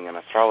or I'm doing an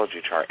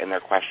astrology chart and their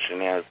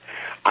question is,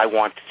 I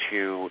want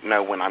to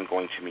know when I'm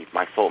going to meet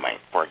my soulmate,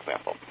 for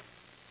example.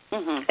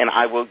 Mm-hmm. And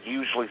I will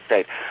usually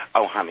say,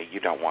 oh, honey, you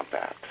don't want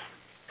that.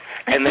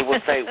 And they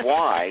will say,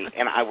 why?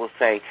 And I will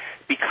say,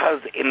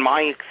 because in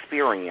my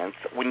experience,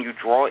 when you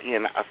draw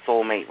in a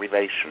soulmate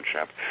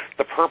relationship,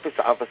 the purpose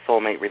of a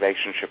soulmate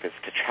relationship is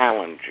to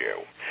challenge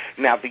you.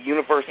 Now, the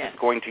universe is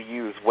going to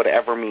use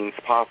whatever means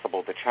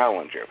possible to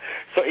challenge you.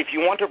 So if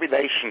you want a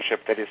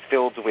relationship that is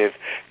filled with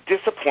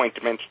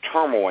disappointment,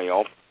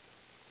 turmoil,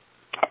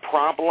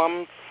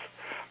 problems,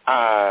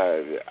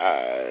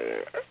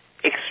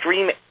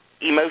 extreme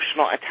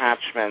emotional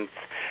attachments,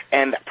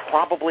 and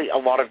probably a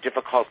lot of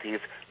difficulties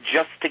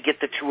just to get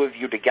the two of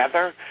you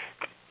together,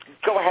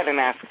 go ahead and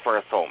ask for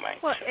a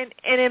soulmate. Well,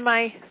 and in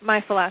my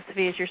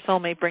philosophy is your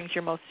soulmate brings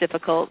your most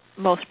difficult,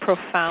 most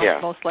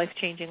profound, most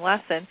life-changing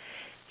lesson,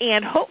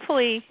 and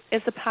hopefully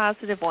it's a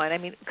positive one. I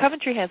mean,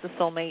 Coventry has a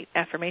soulmate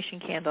affirmation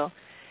candle,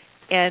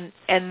 and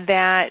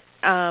that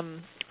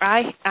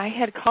I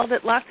had called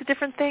it lots of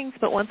different things,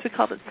 but once we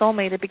called it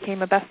soulmate, it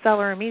became a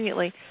bestseller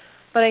immediately.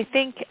 But I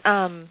think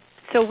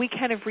so we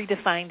kind of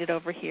redefined it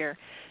over here.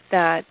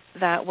 That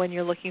when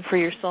you're looking for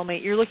your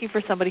soulmate, you're looking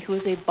for somebody who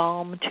is a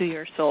balm to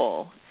your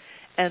soul,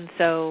 and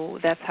so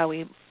that's how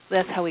we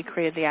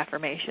created the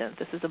affirmations.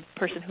 This is a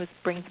person who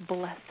brings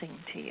blessing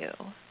to you.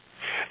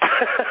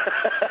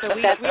 So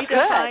we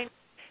redefined.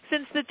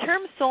 Since the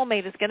term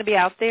soulmate is going to be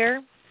out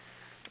there,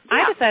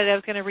 I decided I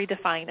was going to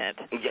redefine it.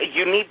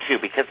 You need to,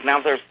 because now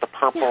there's the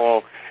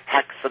purple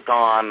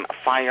hexagon,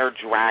 fire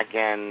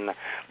dragon,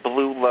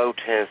 blue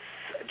lotus,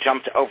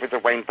 jumped over the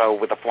rainbow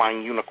with a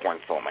flying unicorn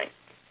soulmate.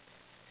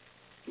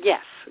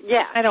 Yes,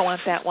 yes. I don't want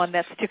that one.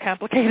 That's too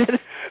complicated.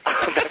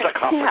 That's a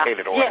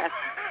complicated one. Yes.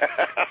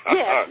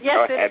 Yes,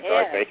 Go ahead, it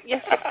Dorothy. is.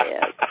 Yes,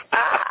 it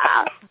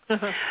is.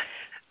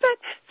 But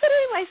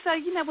anyway, so,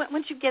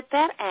 once you get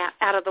that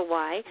out of the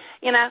way,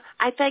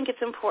 I think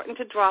it's important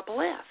to drop a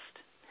list.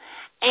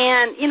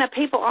 And,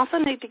 people also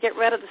need to get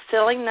rid of the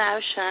silly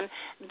notion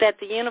that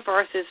the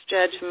universe is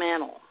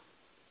judgmental.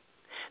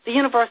 The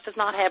universe does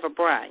not have a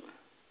brain.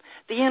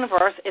 The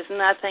universe is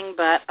nothing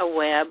but a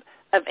web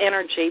of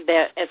energy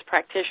that, as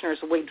practitioners,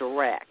 we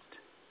direct.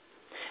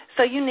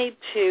 So you need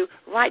to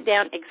write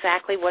down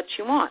exactly what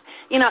you want.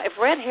 If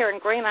red hair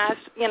and green eyes,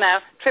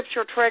 trips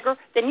your trigger,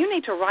 then you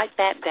need to write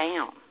that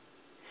down.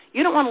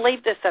 You don't want to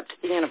leave this up to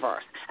the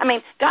universe. I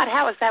mean, God,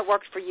 how has that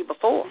worked for you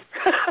before?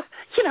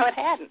 It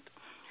hadn't.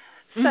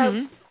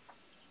 So,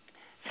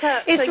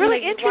 it's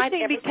really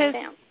interesting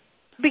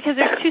because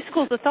there's two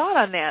schools of thought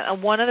on that.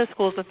 And one of the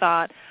schools of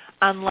thought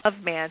on love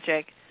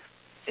magic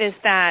is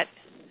that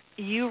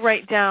you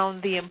write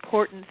down the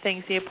important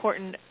things, the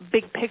important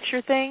big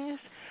picture things,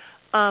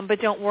 but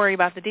don't worry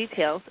about the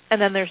details. And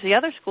then there's the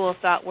other school of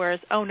thought where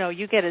it's, oh, no,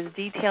 you get as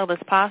detailed as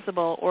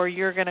possible or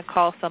you're going to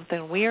call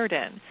something weird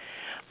in.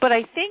 But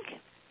I think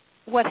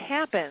what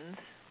happens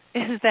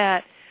is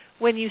that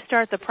when you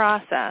start the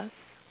process,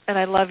 and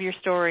I love your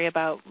story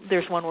about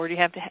there's one word you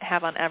have to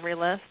have on every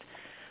list.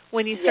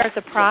 When you start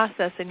the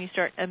process and you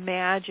start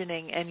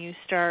imagining and you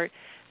start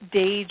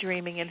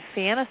daydreaming and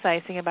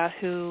fantasizing about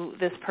who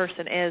this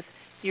person is,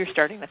 you're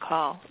starting the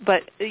call.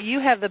 But you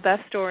have the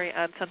best story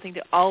on something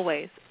to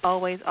always,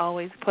 always,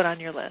 always put on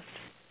your list.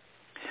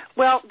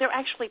 Well, there are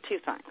actually two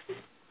things.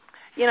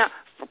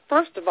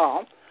 First of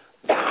all,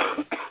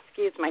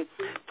 excuse me,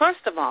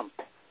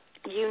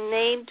 you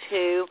need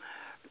to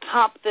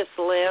top this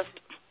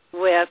list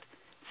with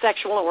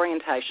sexual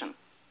orientation,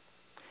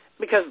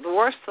 because the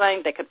worst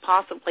thing that could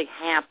possibly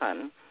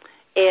happen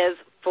is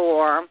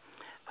for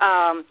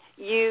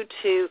you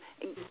to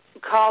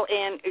call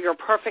in your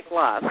perfect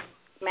love,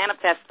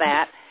 manifest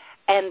that,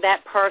 and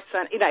that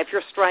person, if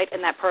you're straight,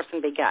 and that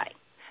person be gay,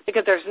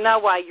 because there's no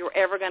way you're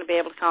ever going to be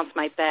able to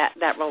consummate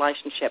that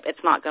relationship. It's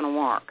not going to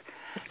work.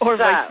 Or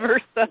vice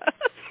versa.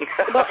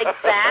 Well,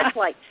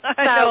 exactly.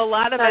 I know a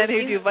lot of men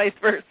who do vice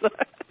versa.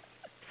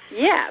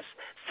 Yes.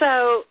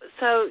 So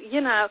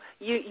you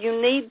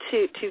need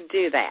to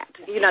do that.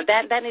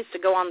 That needs to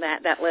go on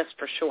that list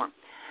for sure.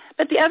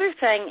 But the other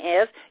thing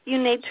is you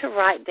need to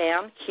write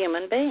down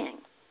human being.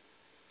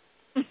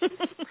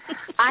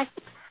 I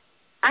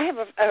have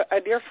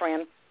a dear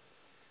friend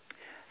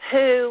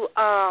who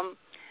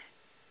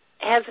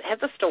has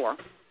a store,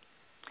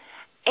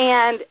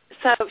 and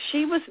so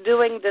she was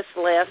doing this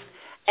list.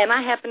 And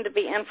I happened to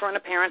be in for an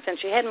appearance, and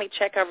she had me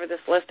check over this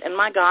list. And,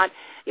 my God,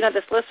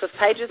 this list was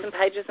pages and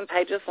pages and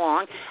pages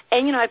long.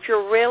 And, if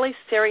you're really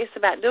serious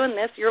about doing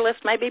this, your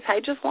list may be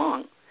pages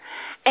long.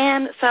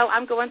 And so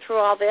I'm going through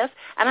all this.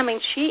 And, I mean,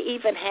 she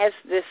even has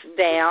this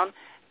down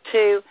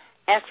to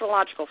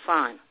astrological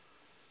sign.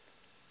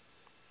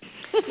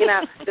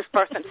 This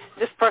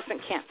person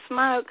can't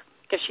smoke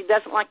because she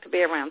doesn't like to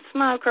be around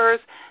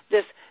smokers.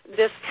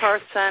 This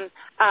person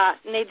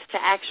needs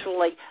to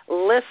actually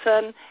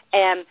listen,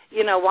 and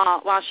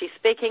while she's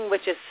speaking,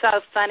 which is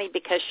so funny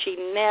because she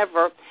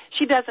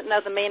doesn't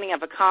know the meaning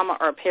of a comma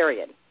or a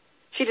period.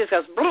 She just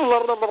goes blah,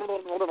 blah, blah, blah,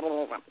 blah, blah,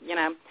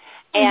 blah,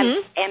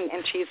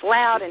 and she's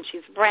loud and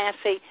she's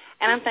brassy,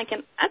 and I'm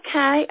thinking,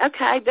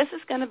 okay, this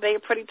is going to be a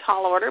pretty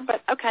tall order,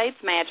 but okay,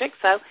 it's magic,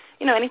 so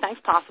anything's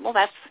possible.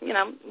 That's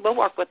we'll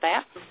work with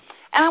that.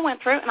 And I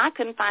went through and I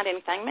couldn't find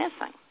anything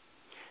missing.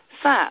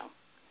 So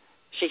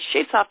She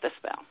shoots off the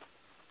spell.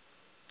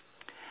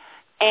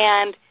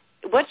 And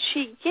what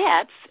she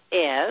gets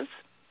is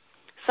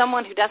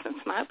someone who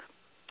doesn't smoke,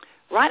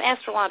 right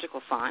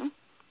astrological sign,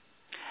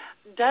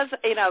 does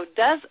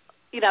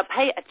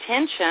pay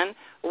attention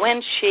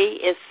when she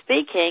is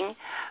speaking,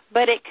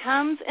 but it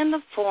comes in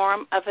the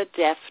form of a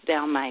deaf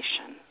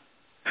Dalmatian.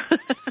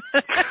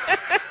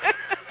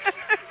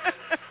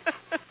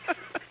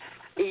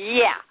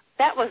 Yeah,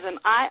 that was an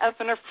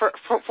eye-opener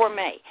for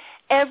me.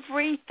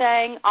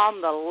 Everything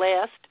on the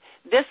list,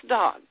 this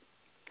dog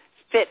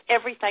fit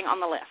everything on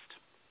the list.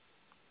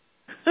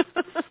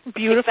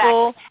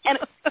 Beautiful. Exactly.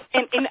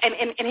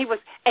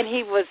 And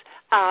he was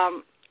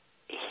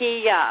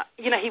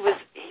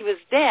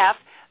deaf,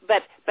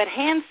 but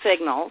hand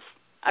signals.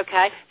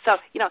 Okay, so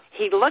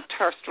he looked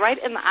her straight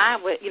in the eye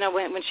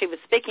when she was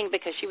speaking,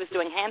 because she was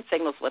doing hand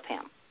signals with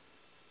him.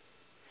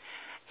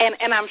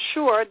 And I'm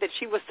sure that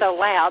she was so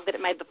loud that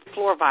it made the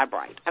floor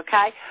vibrate.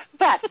 Okay,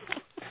 but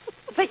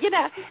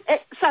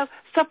so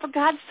for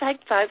God's sake,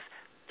 folks,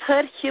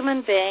 put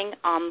human being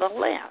on the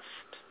list.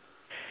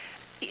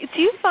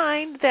 Do you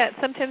find that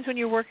sometimes when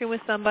you're working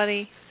with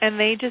somebody and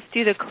they just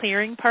do the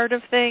clearing part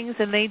of things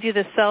and they do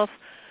the self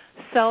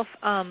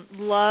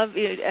love,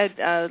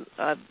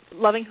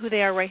 loving who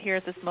they are right here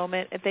at this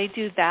moment, if they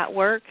do that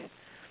work,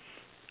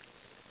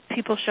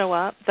 people show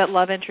up, that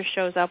love interest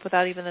shows up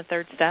without even the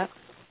third step?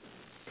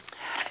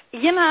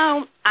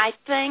 I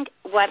think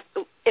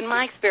in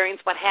my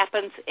experience, what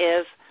happens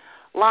is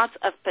lots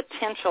of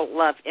potential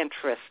love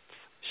interests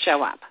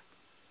show up.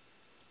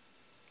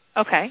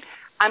 Okay.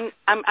 I'm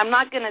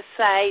not going to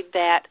say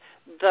that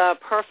the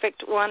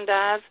perfect one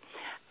does.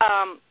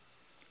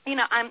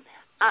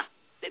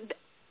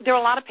 There are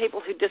a lot of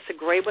people who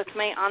disagree with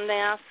me on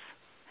this,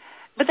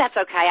 but that's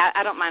okay.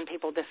 I don't mind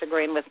people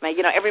disagreeing with me.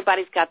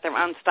 Everybody's got their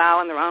own style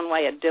and their own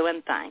way of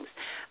doing things.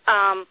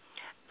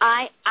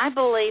 I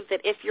believe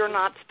that if you're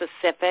not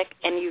specific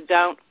and you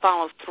don't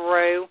follow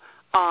through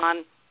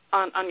on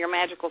your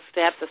magical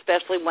steps,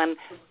 especially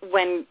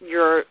when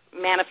you're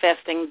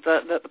manifesting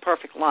the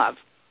perfect love,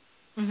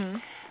 mm-hmm.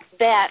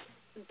 that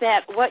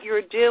what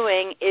you're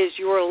doing is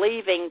you're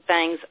leaving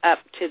things up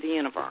to the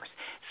universe.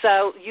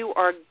 So you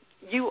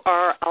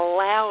are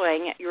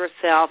allowing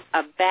yourself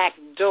a back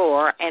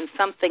door and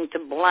something to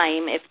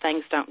blame if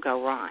things don't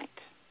go right.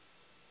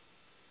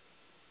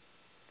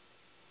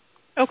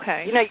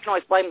 Okay. You can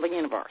always blame the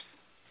universe.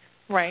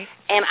 Right.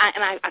 And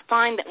I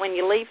find that when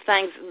you leave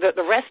things,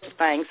 the rest of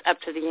things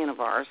up to the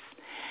universe,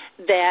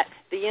 that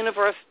the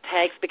universe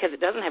takes, because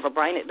it doesn't have a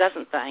brain, it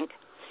doesn't think,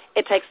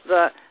 it takes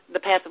the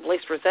path of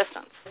least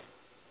resistance.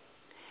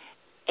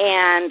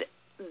 And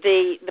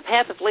the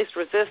path of least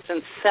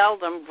resistance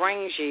seldom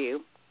brings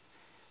you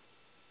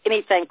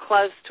anything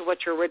close to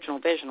what your original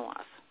vision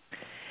was.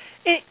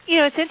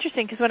 It's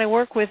interesting because when I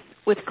work with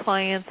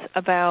clients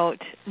about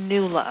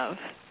new love,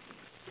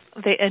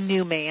 a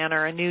new man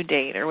or a new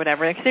date or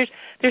whatever,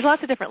 there's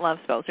lots of different love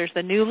spells. There's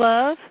the new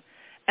love,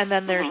 and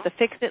then there's mm-hmm. the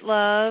fix-it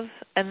love,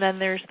 and then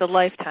there's the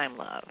lifetime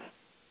love.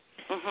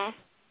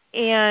 Mm-hmm.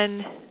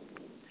 And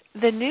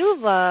the new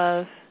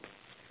love,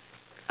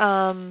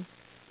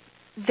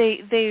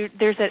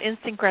 there's that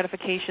instant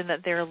gratification that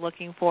they're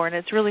looking for, and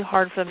it's really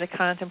hard for them to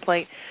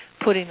contemplate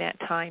putting that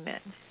time in.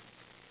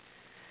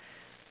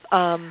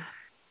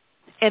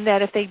 And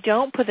that if they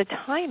don't put the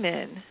time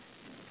in,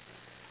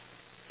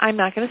 I'm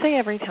not going to say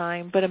every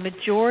time, but a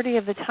majority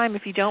of the time,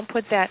 if you don't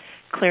put that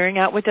clearing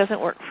out what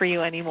doesn't work for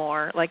you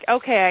anymore, like,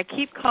 okay, I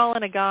keep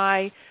calling a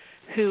guy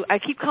I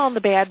keep calling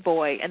the bad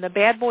boy, and the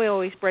bad boy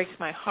always breaks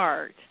my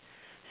heart.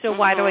 So mm-hmm.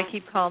 why do I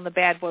keep calling the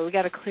bad boy? We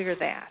got to clear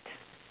that.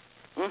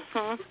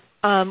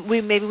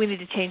 Mm-hmm. Maybe we need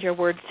to change our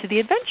words to the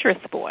adventurous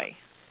boy.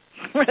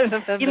 Rather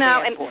than the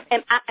bad boy.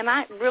 And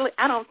I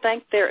don't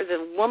think there is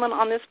a woman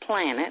on this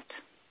planet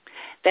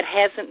that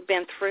hasn't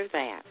been through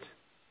that.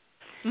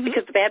 Mm-hmm.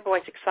 Because the bad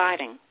boy's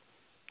exciting,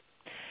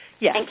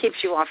 and keeps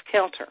you off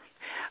kilter.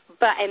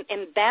 But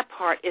and that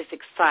part is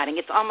exciting.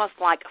 It's almost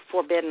like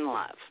forbidden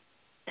love.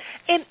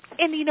 And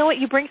you know what?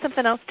 You bring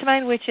something else to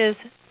mind, which is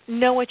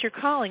know what you're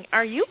calling.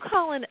 Are you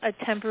calling a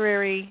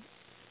temporary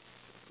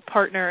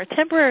partner, a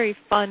temporary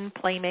fun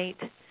playmate,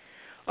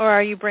 or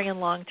are you bringing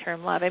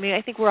long-term love? I mean,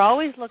 I think we're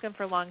always looking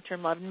for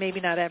long-term love, and maybe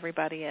not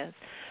everybody is.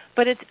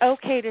 But it's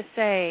okay to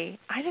say,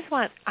 I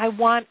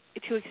want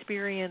to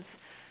experience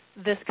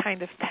this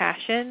kind of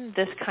passion,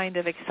 this kind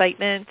of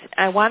excitement.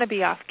 I want to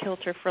be off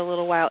kilter for a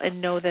little while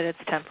and know that it's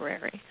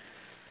temporary.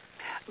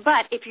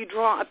 But if you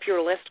draw up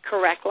your list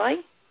correctly,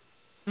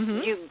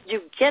 mm-hmm.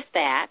 you get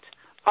that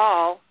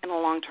all in a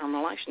long-term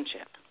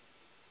relationship.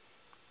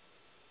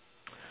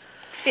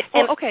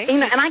 Okay.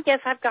 And I guess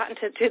I've gotten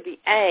to the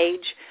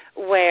age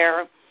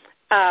where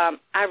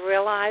I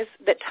realize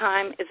that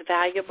time is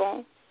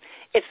valuable.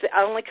 It's the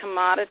only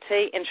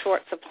commodity in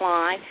short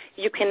supply.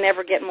 You can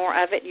never get more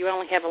of it. You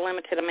only have a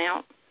limited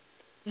amount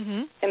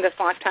mm-hmm. in this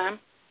lifetime.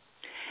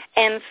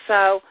 And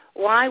so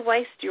why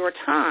waste your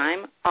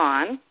time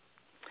on,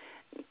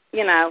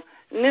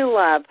 new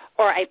love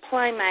or a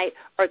playmate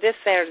or this,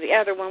 that, or the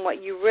other when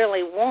what you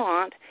really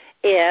want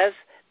is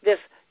this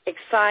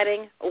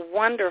exciting,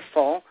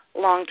 wonderful,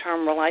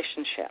 long-term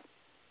relationship.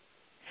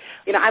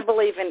 I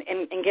believe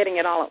in getting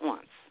it all at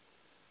once.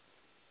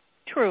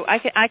 True.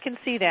 I can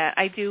see that.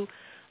 I do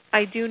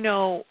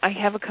know I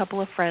have a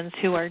couple of friends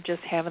who are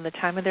just having the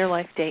time of their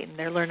life dating.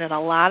 They're learning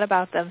a lot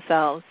about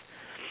themselves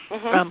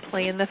from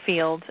playing the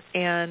field,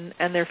 and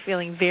they're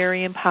feeling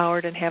very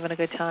empowered and having a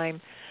good time.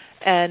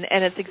 And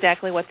it's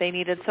exactly what they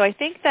needed. So I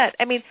think that,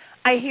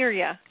 I hear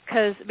you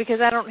because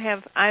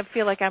I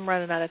feel like I'm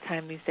running out of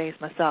time these days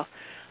myself.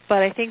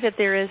 But I think that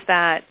there is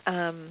that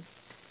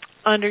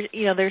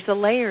there's the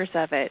layers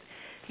of it.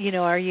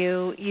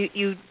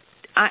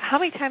 How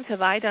many times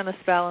have I done a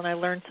spell and I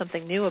learned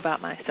something new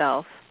about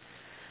myself?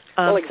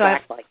 Well,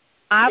 exactly. So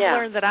I've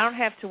learned that I don't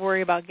have to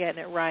worry about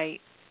getting it right.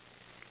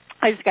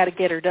 I just got to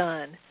get her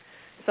done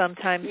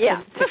sometimes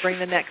to bring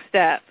the next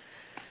step.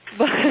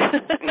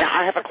 Now,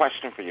 I have a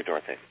question for you,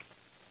 Dorothy.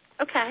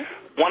 Okay.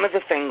 One of the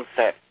things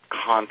that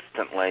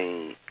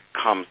constantly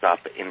comes up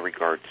in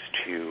regards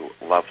to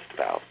love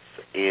spells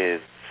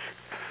is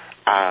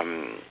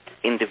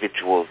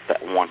individuals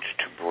that want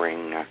to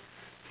bring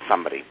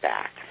somebody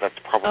back. That's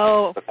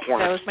probably the cornerstone.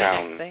 That was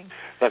my next thing.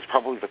 That's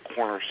probably the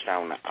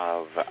cornerstone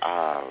of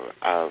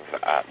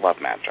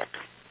love magic.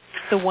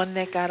 The one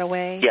that got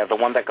away? Yeah, the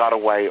one that got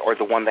away, or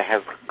the one that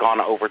has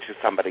gone over to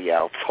somebody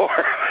else, or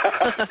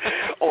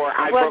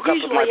I broke up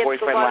with my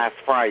boyfriend last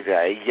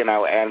Friday,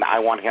 and I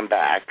want him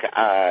back,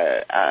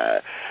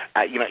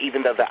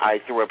 even though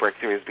I threw a brick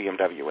through his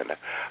BMW window.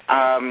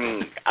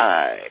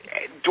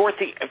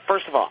 Dorothy,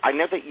 first of all, I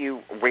know that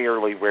you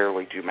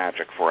rarely do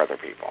magic for other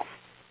people.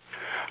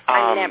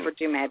 I never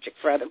do magic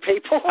for other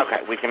people.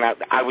 Okay, we can.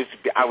 I was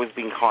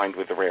being kind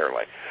with the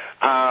rarely.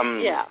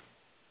 Yeah.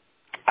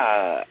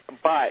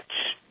 But,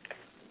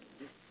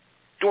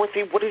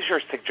 Dorothy, what is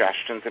your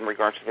suggestions in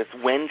regards to this?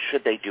 When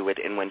should they do it,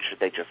 and when should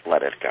they just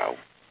let it go?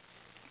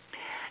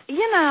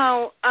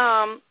 That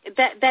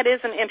is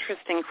an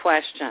interesting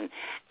question,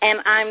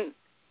 and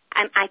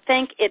I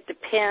think it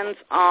depends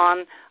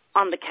on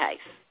the case.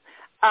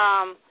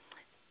 I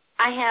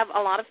have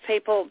a lot of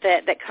people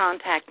that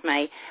contact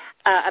me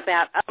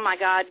about, oh my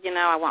God,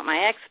 I want my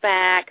ex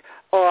back,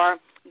 or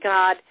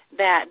God,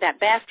 that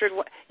bastard,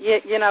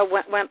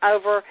 went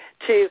over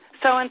to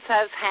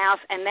so-and-so's house,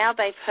 and now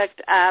they've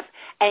hooked up,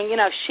 and,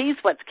 she's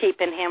what's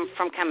keeping him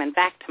from coming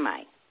back to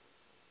me,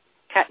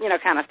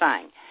 kind of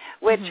thing,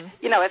 which,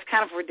 is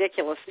kind of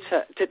ridiculous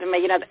to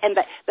me, and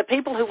the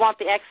people who want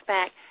the ex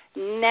back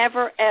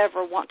never,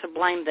 ever want to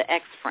blame the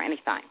ex for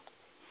anything.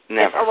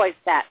 Never. It's always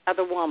that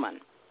other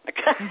woman.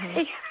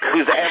 Okay.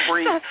 Whose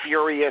every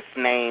furious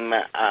name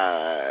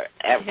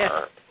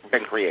ever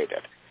been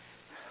created.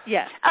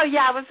 Yes. Oh,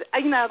 yeah, I was,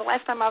 the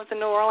last time I was in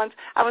New Orleans,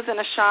 I was in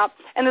a shop,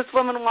 and this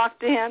woman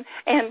walked in,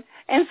 and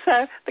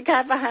so the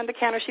guy behind the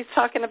counter, she's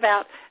talking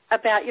about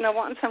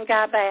wanting some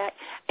guy back,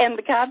 and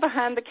the guy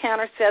behind the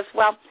counter says,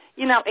 well,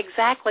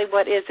 exactly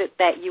what is it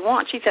that you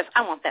want? She says,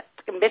 I want that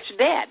fucking bitch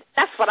dead.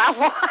 That's what I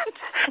want.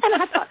 And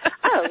I thought,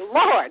 oh,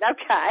 Lord,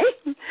 okay.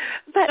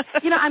 But,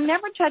 I'm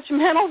never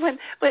judgmental when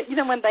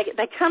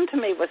they come to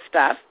me with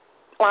stuff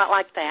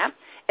like that.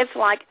 It's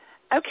like,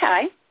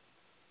 okay,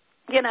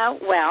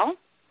 well,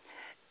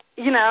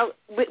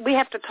 we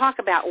have to talk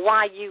about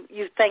why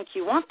you think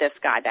you want this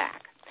guy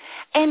back.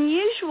 And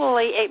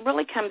usually it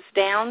really comes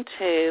down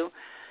to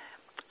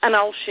an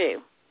old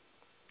shoe.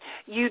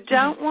 You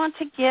don't want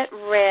to get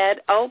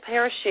rid old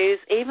pair of shoes,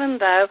 even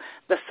though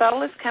the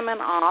sole is coming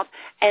off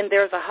and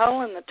there's a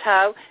hole in the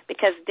toe,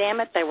 because, damn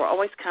it, they were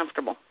always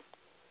comfortable.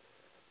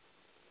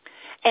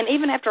 And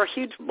even after a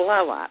huge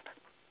blow-up,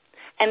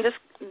 and this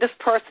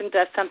person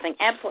does something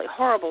absolutely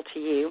horrible to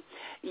you,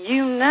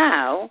 you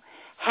know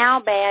how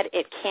bad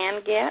it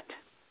can get,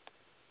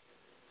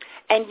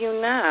 and you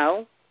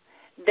know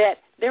that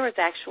there is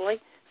actually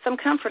some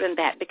comfort in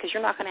that, because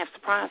you're not going to have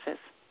surprises.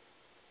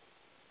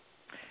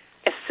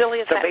 As silly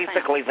as that sounds. So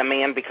basically the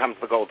man becomes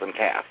the golden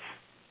calf.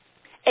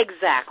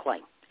 Exactly.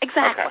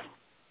 Okay.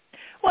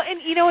 Well, and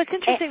it's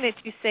interesting that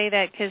you say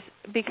that,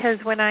 because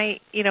when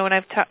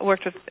I've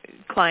worked with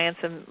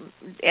clients and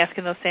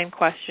asking those same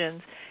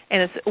questions,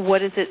 and it's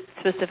what is it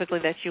specifically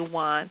that you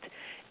want,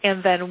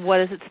 and then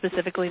what is it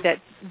specifically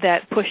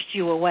that pushed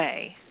you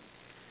away?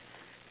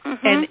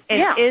 Mm-hmm.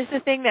 And is the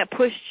thing that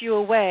pushed you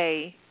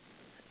away,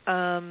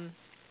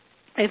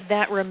 if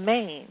that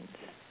remains,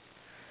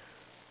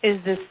 is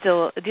this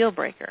still a deal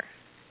breaker?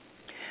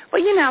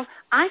 Well,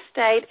 I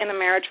stayed in a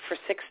marriage for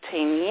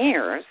 16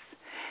 years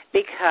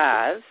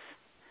because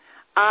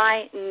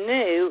I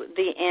knew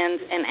the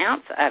ins and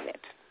outs of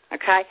it,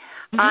 okay?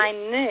 Mm-hmm. I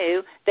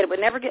knew that it would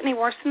never get any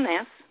worse than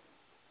this,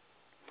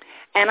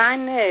 and I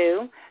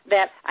knew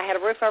that I had a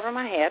roof over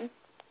my head,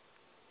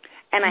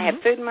 and I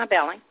had food in my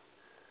belly,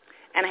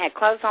 and I had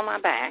clothes on my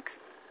back,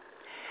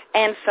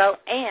 and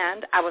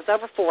I was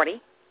over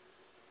 40,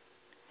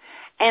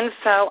 and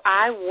so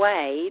I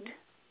weighed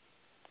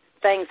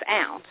things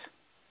out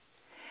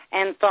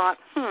and thought,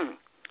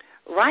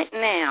 right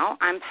now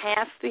I'm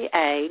past the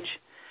age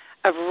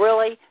of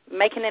really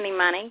making any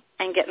money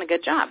and getting a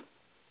good job.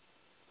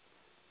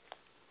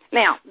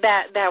 Now,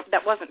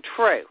 that wasn't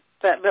true,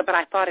 but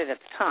I thought it at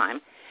the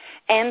time.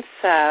 And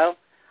so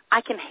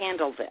I can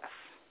handle this.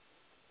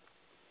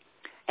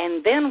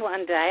 And then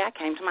one day I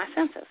came to my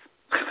senses.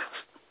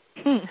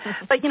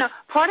 But,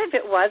 part of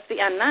it was the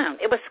unknown.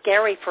 It was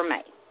scary for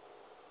me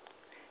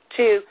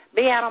to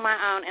be out on my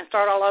own and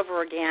start all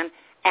over again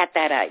at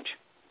that age.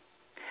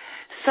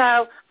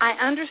 So I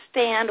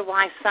understand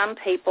why some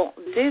people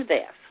do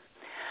this.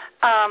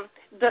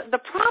 The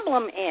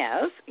problem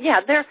is,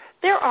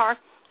 there are,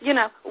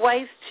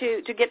 ways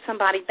to get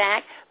somebody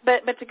back,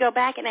 but to go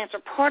back and answer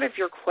part of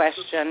your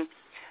question,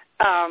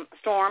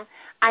 Storm,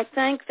 I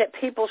think that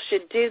people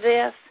should do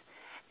this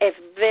if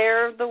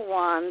they're the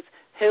ones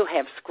who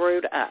have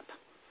screwed up.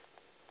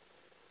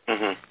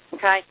 Mm-hmm.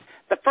 Okay?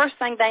 The first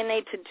thing they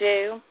need to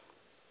do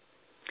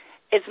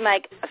is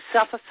make a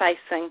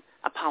self-effacing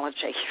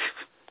apology.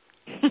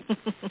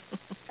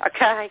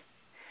 Okay?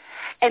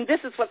 And this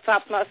is what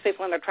stops most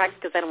people in their tracks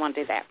because they don't want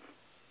to do that.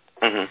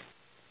 Mm-hmm.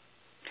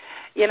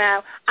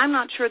 I'm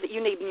not sure that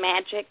you need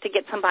magic to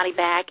get somebody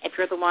back if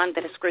you're the one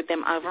that has screwed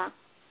them over.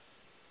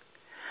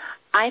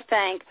 I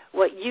think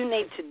what you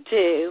need to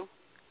do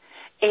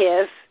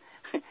is,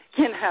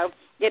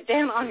 get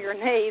down on your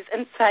knees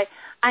and say,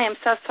 I am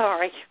so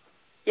sorry.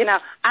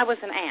 I was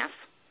an ass.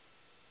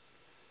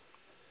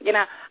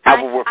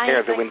 I will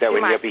repair the window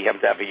in your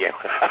BMW.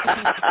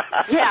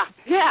 Yeah.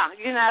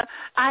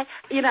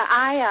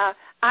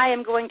 I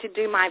am going to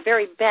do my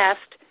very best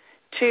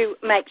to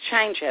make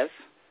changes.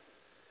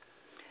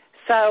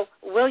 So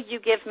will you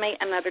give me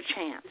another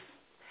chance?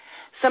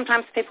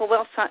 Sometimes people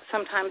will,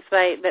 sometimes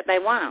they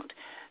won't.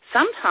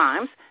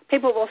 Sometimes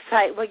people will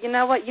say, well, you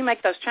know what, you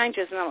make those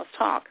changes and then let's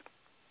talk.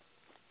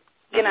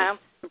 The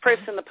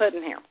proof's in the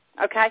pudding here,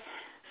 okay?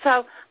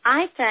 So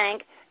I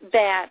think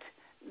that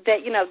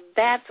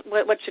that's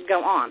what should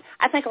go on.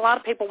 I think a lot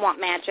of people want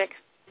magic,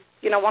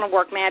 want to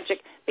work magic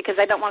because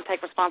they don't want to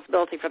take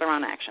responsibility for their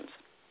own actions.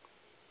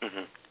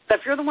 Mm-hmm. So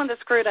if you're the one that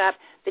screwed up,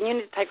 then you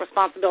need to take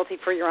responsibility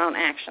for your own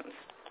actions.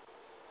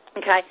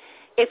 Okay?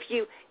 If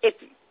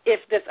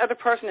this other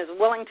person is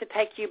willing to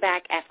take you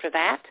back after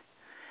that,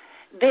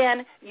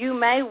 then you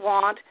may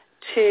want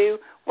to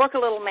work a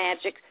little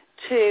magic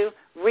to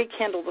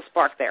rekindle the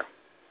spark there.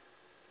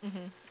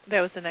 Mm-hmm.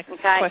 That was the next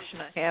question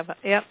I have.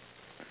 Yep.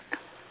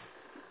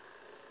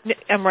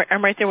 I'm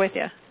right there with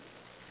you.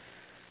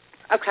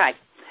 Okay.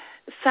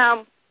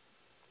 So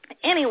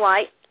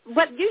anyway,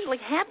 what usually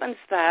happens,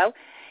 though,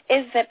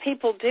 is that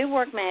people do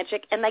work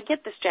magic and they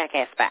get this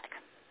jackass back.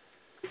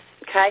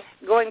 Okay?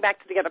 Going back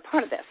to the other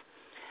part of this.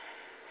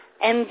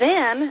 And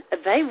then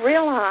they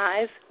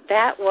realize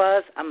that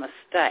was a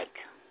mistake.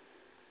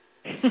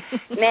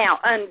 Now,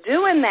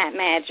 undoing that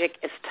magic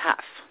is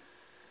tough.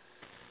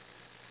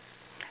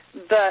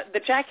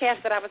 The jackass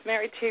that I was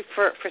married to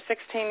for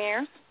 16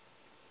 years,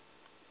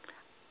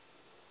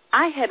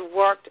 I had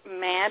worked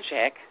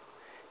magic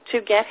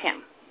to get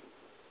him.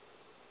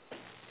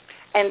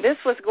 And this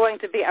was going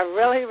to be a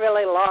really,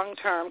 really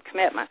long-term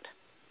commitment.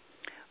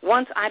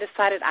 Once I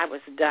decided I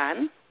was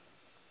done,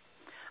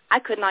 I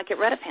could not get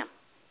rid of him.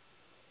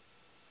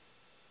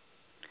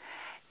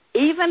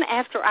 Even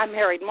after I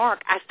married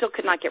Mark, I still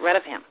could not get rid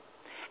of him.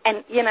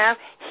 And,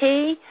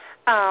 he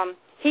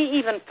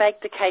even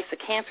faked a case of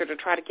cancer to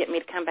try to get me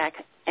to come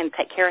back and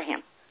take care of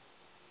him.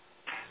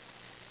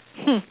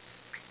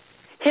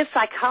 His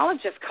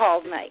psychologist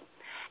called me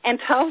and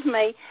told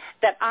me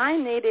that I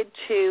needed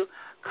to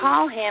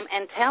call him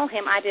and tell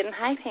him I didn't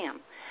hate him.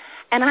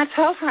 And I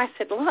told her, I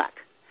said, look,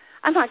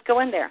 I'm not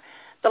going there.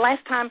 The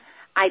last time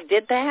I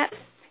did that,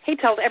 he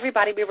told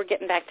everybody we were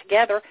getting back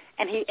together,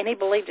 and he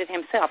believed it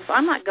himself. So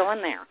I'm not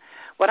going there.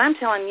 What I'm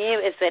telling you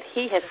is that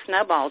he has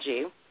snowballed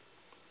you,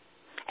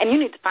 and you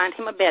need to find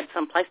him a bed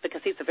someplace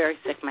because he's a very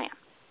sick man.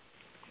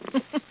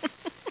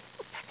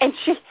 and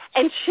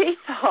she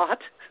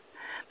thought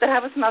that I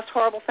was the most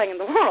horrible thing in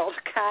the world,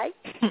 okay?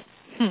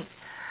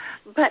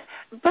 But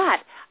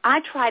I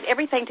tried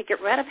everything to get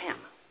rid of him.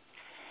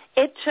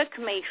 It took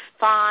me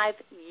 5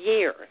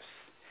 years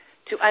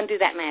to undo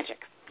that magic.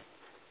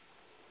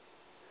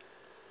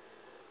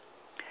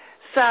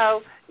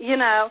 So, you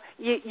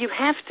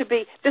have to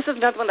be, this is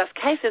another one of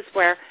those cases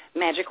where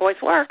magic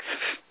always works,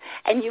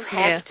 and you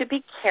have to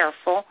be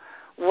careful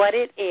what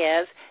it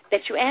is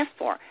that you ask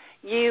for.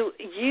 You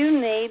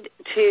need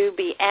to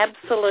be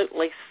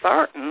absolutely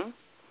certain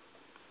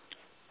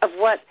of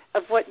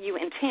what you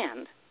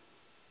intend.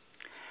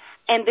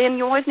 And then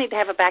you always need to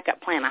have a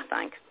backup plan, I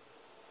think.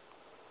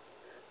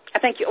 I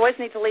think you always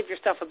need to leave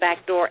yourself a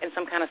back door in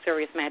some kind of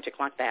serious magic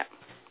like that.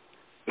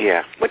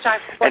 Yeah.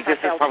 And this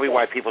is probably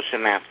why people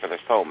shouldn't ask for their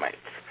soulmates.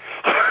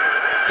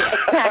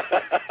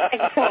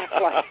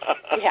 Exactly.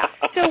 Yeah.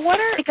 So what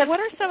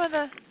are some of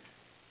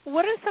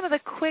the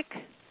quick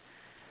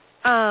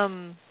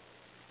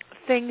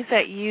things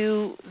that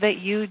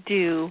you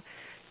do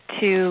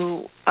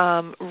to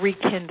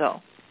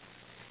rekindle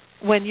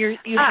when you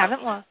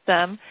haven't lost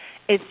them?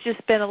 It's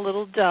just been a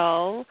little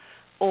dull,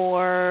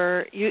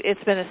 or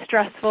it's been a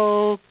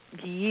stressful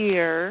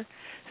year.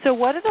 So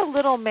what are the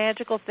little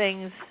magical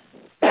things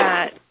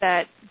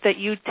that that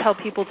you tell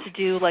people to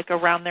do, like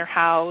around their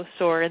house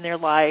or in their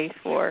life,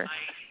 or?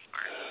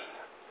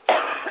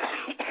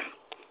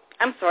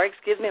 I'm sorry,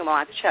 excuse me while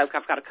I choke.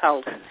 I've got a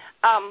cold.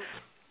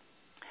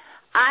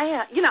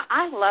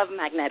 I love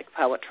magnetic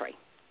poetry.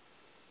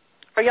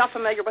 Are y'all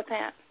familiar with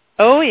that?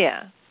 Oh,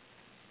 yeah.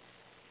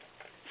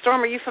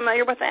 Storm, are you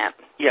familiar with that?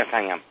 Yes,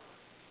 I am.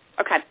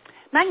 Okay.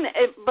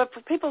 But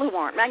for people who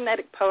aren't,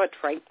 magnetic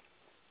poetry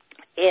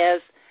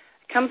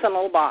comes in a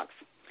little box,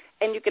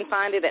 and you can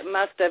find it at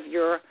most of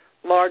your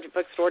large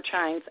bookstore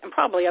chains and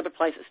probably other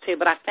places too,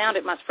 but I found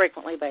it most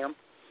frequently there.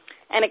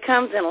 And it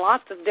comes in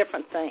lots of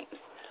different themes.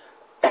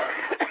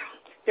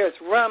 There's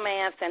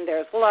romance, and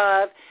there's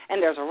love,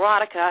 and there's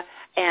erotica,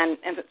 and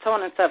so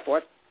on and so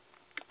forth.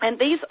 And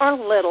these are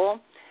little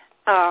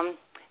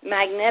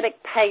magnetic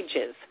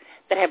pages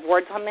that have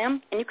words on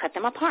them, and you cut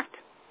them apart.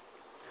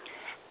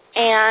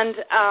 And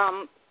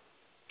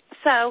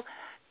so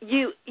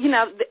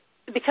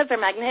because they're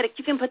magnetic,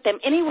 you can put them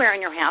anywhere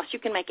in your house. You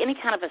can make any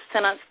kind of a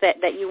sentence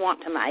that you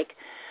want to make.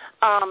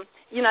 On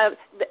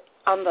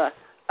the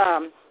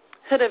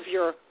hood of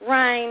your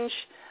range,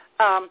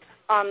 on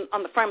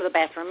the frame of the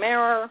bathroom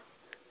mirror.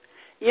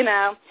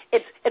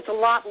 It's a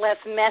lot less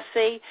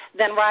messy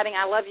than writing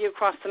 "I love you"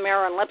 across the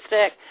mirror in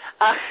lipstick.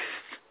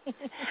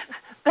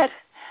 But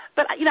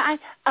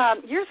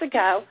years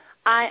ago,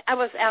 I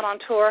was out on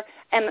tour,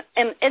 and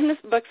in this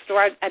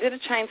bookstore, I did a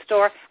chain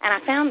store, and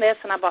I found this,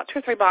 and I bought 2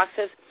 or 3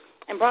 boxes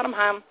and brought them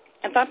home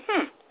and thought,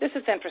 this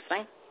is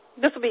interesting.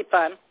 This will be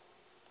fun.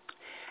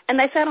 And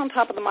they sat on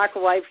top of the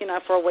microwave,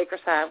 for a week or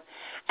so,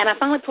 and I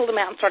finally pulled them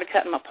out and started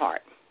cutting them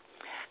apart.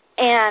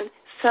 And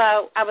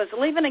so I was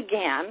leaving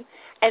again,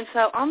 and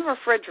so on the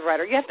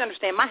refrigerator, you have to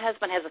understand, my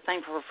husband has a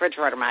thing for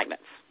refrigerator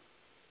magnets.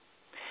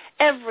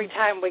 Every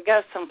time we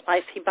go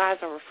someplace, he buys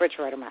a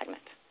refrigerator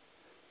magnet.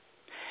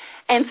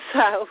 And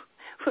so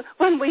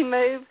when we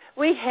move,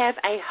 we have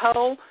a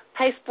whole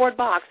pasteboard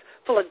box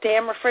full of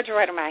damn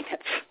refrigerator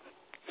magnets.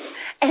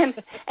 And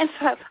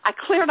so I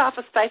cleared off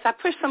a space. I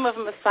pushed some of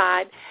them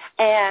aside,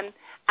 and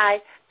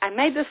I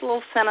made this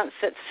little sentence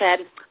that said,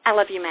 "I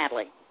love you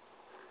madly."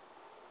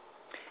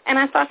 And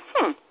I thought,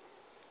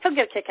 he'll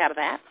get a kick out of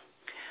that.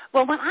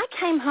 Well, when I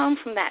came home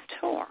from that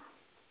tour,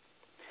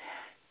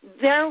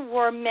 there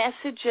were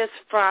messages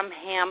from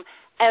him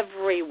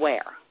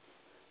everywhere.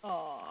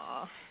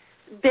 Aww.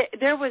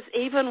 There was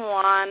even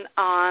one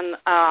on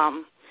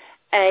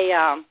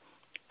a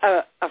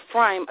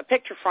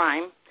picture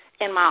frame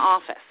in my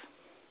office.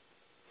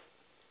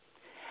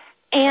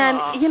 And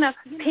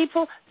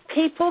people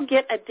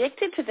get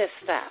addicted to this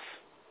stuff.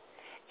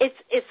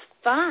 It's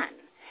fun,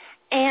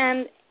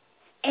 and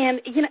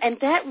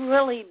that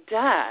really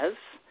does,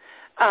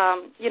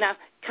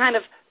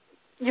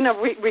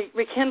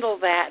 rekindle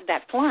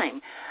that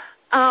flame.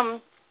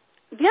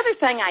 The other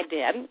thing I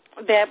did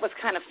that was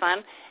kind of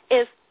fun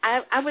is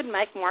I would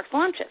make Mark's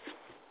lunches.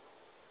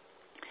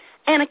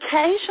 And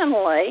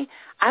occasionally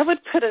I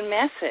would put a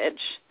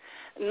message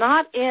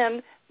not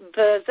in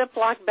the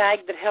Ziploc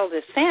bag that held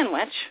his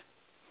sandwich,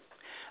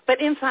 but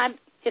inside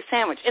his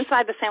sandwich,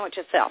 inside the sandwich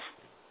itself.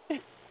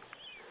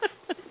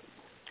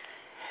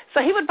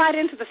 So he would bite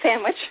into the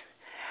sandwich,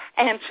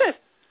 and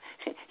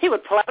he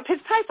would pull out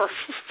his paper.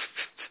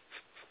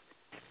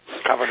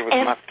 Covered with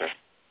mustard.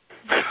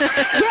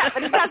 Yeah,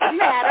 but it doesn't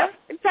matter.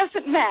 It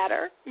doesn't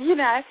matter.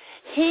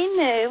 He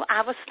knew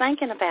I was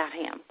thinking about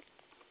him.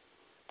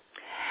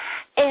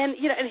 And,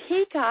 and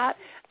he got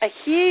a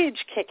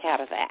huge kick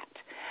out of that.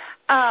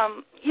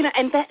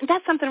 And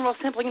that's something real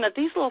simple.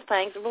 These little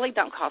things really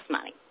don't cost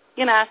money,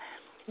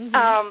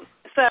 Mm-hmm.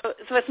 So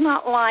it's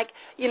not like,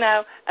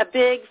 a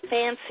big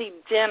fancy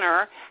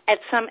dinner at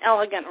some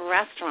elegant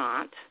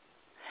restaurant.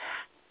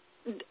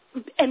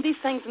 And these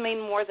things mean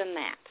more than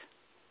that.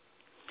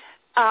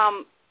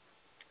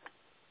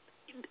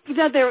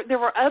 There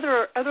were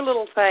other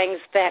little things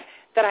that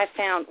I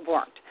found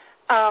worked.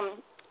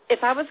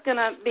 If I was going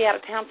to be out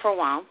of town for a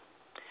while,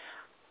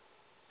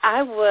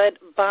 I would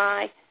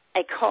buy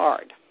a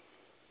card,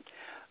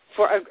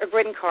 for a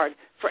greeting card,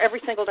 for every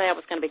single day I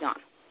was going to be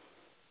gone.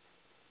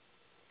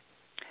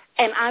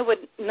 And I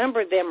would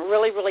number them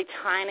really, really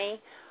tiny,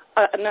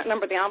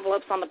 number the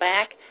envelopes on the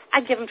back.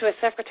 I'd give them to a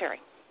secretary.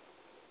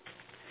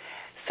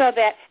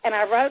 And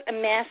I wrote a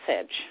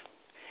message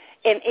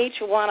in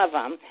each one of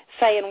them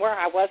saying where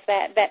I was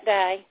that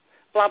day,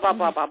 blah, blah,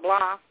 blah, blah,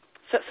 blah,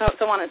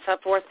 so on and so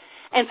forth.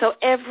 And so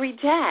every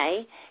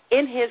day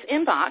in his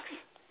inbox,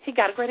 he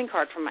got a greeting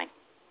card from me.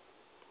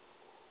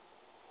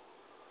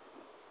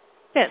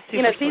 That's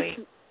super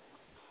sweet.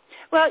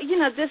 Well,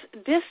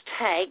 this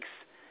takes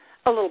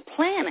a little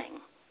planning.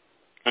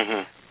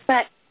 Mm-hmm.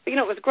 But,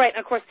 it was great.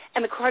 And, of course,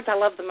 and the cards I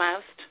love the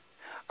most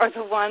are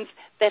the ones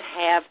that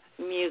have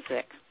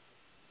music.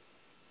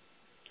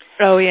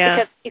 Oh,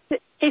 yeah. Because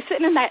he's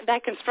sitting in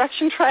that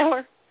construction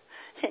trailer,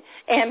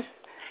 and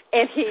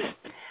he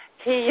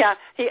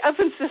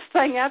opens this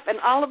thing up, and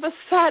all of a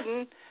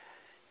sudden,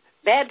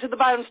 Bad to the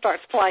Bone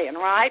starts playing,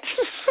 right?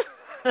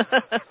 And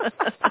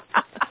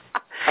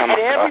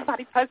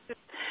everybody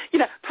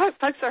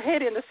pokes their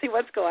head in to see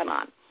what's going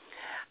on.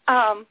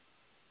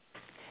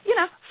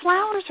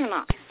 Flowers are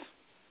nice.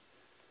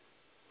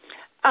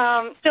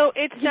 So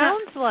it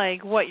sounds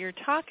like what you're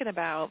talking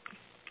about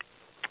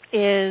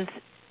is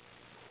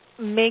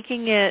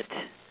making it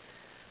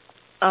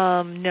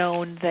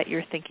known that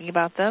you're thinking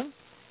about them,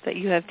 that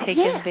you have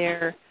taken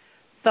their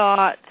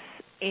thoughts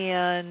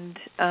and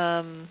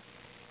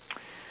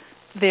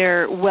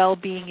their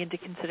well-being into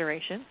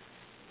consideration.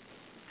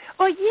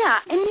 Well, yeah,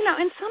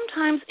 and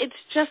sometimes it's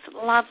just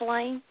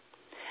lovely,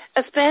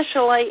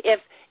 especially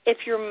if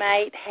your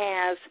mate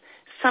has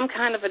some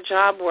kind of a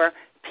job where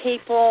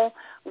people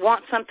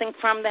want something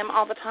from them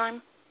all the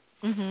time.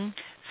 Mm-hmm.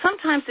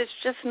 Sometimes it's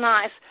just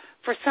nice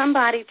for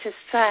somebody to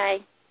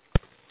say,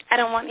 I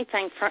don't want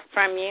anything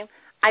from you.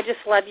 I just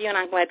love you, and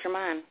I'm glad you're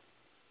mine.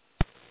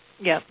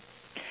 Yep.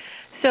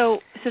 So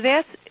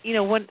that's,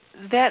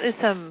 that is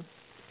some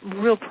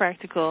real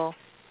practical,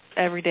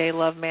 everyday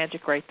love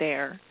magic right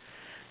there.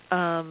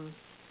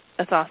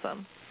 That's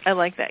awesome. I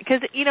like that.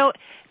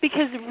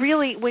 Because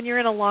really, when you're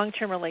in a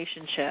long-term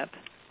relationship,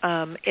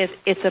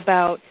 it's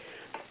about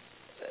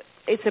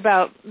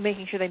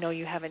making sure they know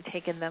you haven't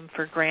taken them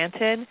for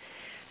granted.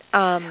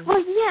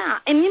 Well, yeah,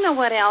 and you know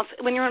what else?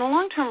 When you're in a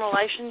long-term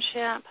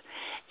relationship,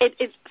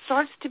 it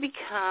starts to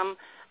become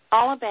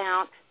all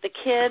about the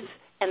kids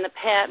and the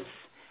pets,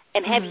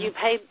 and have you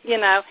paid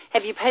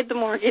the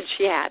mortgage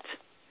yet?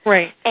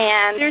 Right.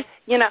 And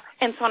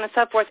and so on and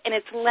so forth. And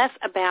it's less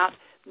about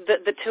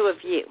the two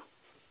of you.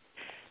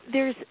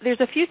 There's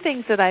a few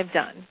things that I've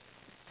done,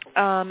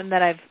 and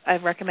that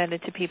I've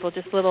recommended to people,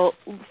 just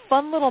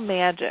fun little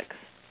magics.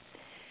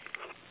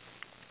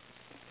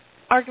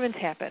 Arguments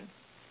happen.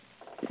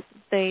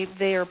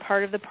 They are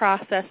part of the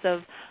process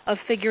of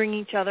figuring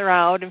each other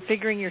out and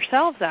figuring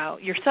yourselves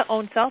out, your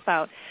own self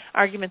out.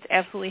 Arguments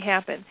absolutely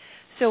happen.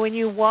 So when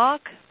you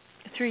walk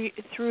through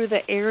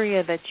the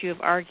area that you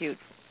have argued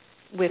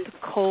with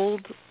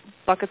cold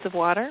buckets of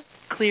water,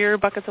 clear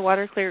buckets of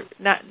water,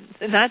 not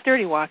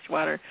dirty washed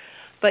water,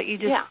 but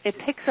it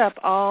picks up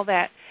all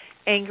that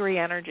angry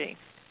energy,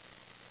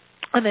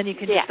 and then you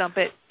can just dump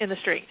it in the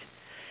street.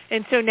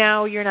 And so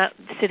now you're not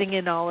sitting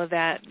in all of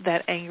that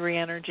angry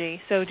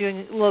energy. So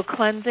doing little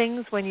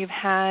cleansings when you've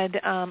had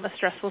a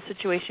stressful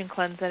situation,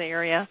 cleanse that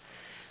area.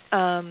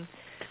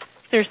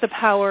 There's the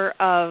power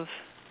of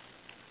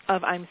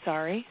I'm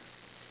sorry,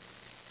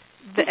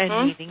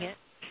 and meaning it.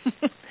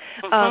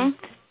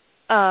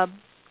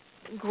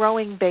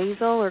 Growing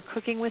basil or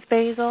cooking with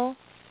basil,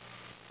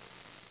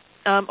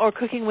 or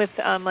cooking with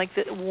like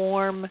the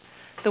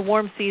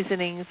warm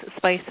seasonings,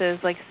 spices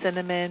like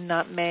cinnamon,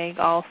 nutmeg,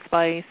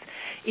 allspice,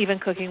 even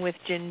cooking with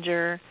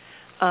ginger.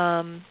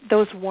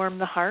 Those warm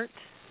the heart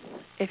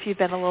if you've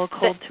been a little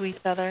cold to each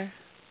other.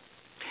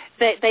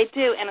 They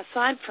do, and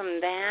aside from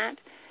that,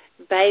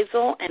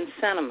 basil and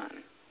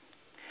cinnamon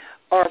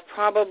are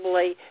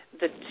probably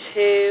the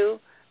two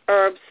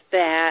herbs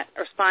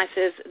or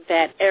spices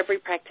that every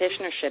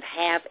practitioner should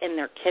have in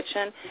their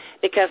kitchen,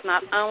 because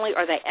not only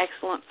are they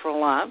excellent for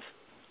love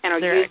and are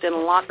used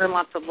in lots and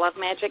lots of love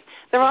magic,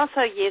 they're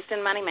also used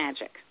in money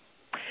magic.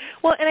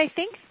 Well, and I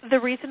think the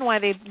reason why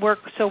they work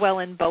so well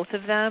in both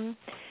of them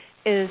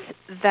is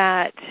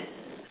that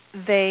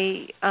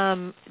they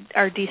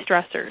are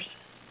de-stressors.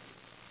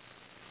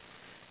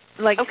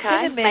 Like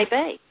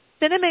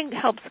cinnamon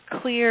helps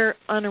clear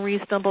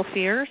unreasonable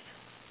fears.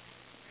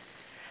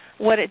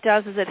 What it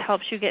does is it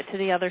helps you get to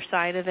the other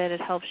side of it. It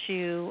helps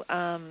you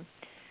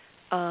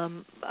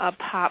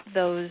pop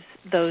those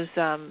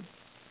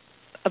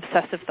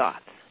obsessive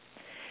thoughts.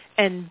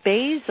 And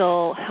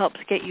basil helps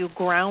get you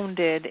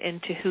grounded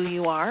into who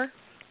you are.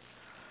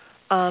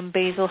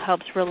 Basil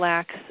helps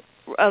relax.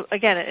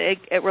 Again,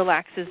 it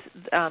relaxes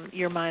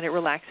your mind. It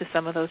relaxes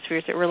some of those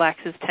fears. It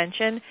relaxes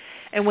tension.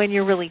 And when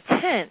you're really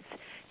tense,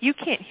 you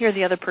can't hear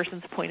the other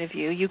person's point of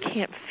view. You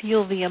can't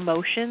feel the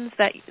emotions,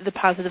 the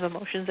positive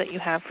emotions that you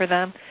have for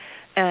them,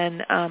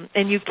 and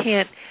you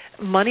can't,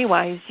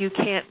 money-wise, you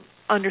can't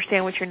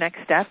understand what your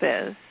next step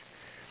is.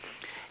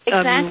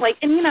 Exactly,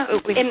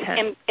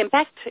 and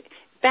back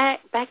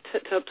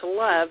to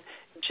love,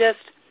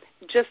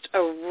 just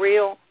a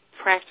real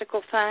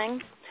practical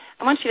thing.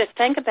 I want you to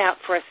think about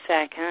for a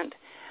second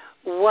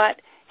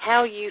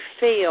how you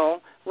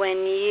feel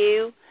when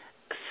you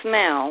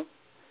smell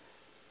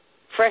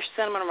fresh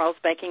cinnamon rolls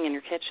baking in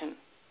your kitchen.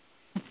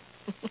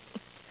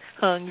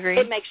 Hungry.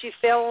 It makes you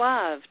feel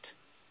loved.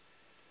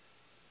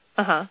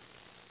 Uh-huh.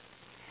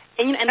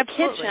 And the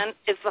kitchen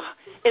is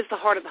the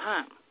heart of the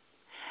home.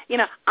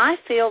 I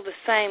feel the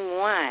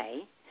same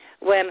way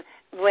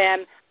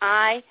when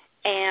I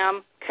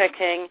am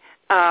cooking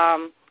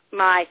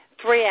my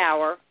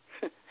 3-hour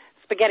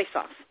spaghetti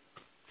sauce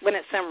when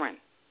it's simmering.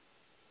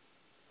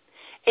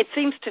 It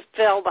seems to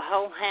fill the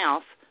whole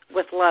house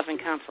with love and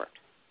comfort.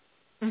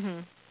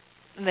 Mhm.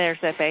 There's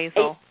that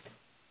basil.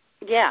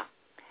 Yeah,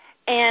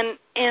 and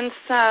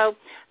so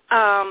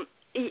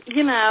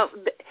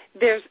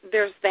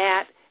there's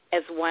that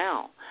as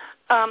well.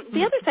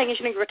 The other thing is,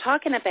 you were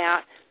talking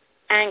about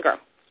anger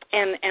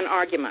and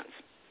arguments.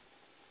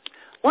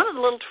 One of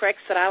the little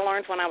tricks that I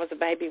learned when I was a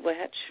baby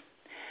witch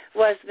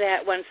was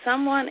that when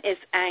someone is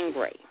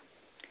angry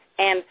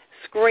and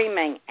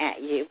screaming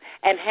at you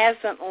and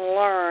hasn't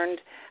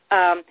learned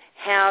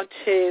how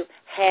to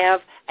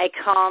have a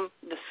calm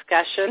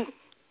discussion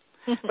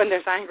when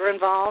there's anger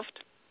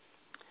involved,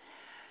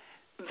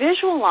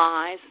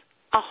 visualize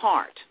a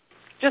heart,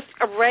 just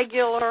a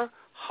regular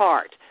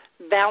heart,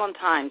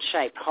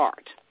 Valentine-shaped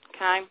heart,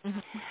 okay?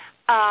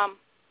 Mm-hmm.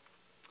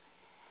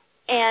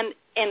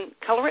 And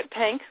color it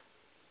pink,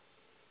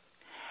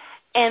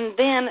 and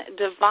then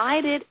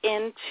divide it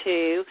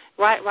into,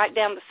 right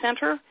down the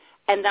center,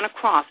 and then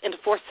across into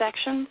 4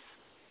 sections.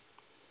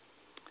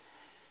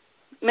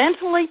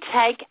 Mentally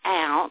take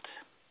out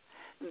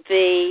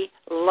the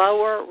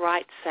lower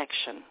right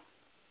section.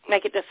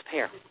 Make it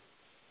disappear.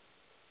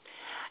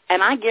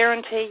 And I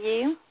guarantee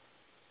you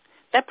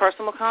that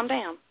person will calm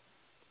down.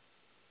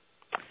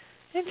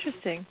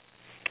 Interesting.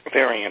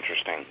 Very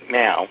interesting.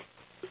 Now,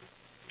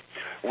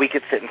 we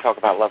could sit and talk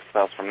about love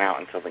spells from now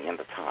until the end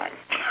of time.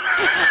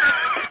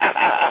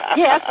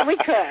 Yes, we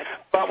could.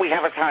 But we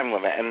have a time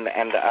limit, and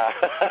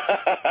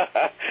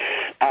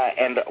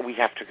we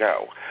have to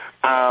go.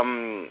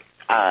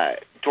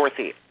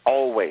 Dorothy,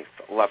 always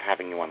love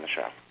having you on the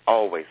show.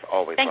 Always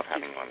love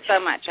having you on the show. Thank you so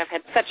much. I've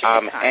had such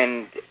a good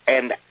time.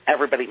 And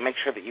everybody, make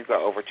sure that you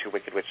go over to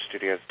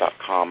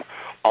wickedwitchstudios.com.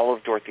 All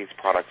of Dorothy's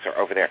products are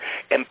over there.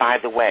 And by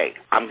the way,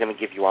 I'm going to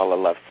give you all a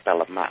love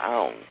spell of my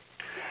own.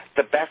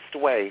 The best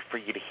way for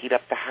you to heat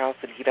up the house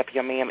and heat up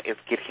your man is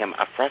get him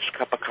a fresh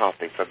cup of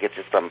coffee. So get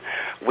you some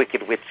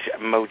Wicked Witch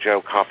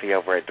Mojo coffee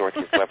over at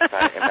Dorothy's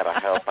website, and that'll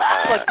help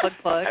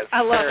plug.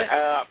 I love it.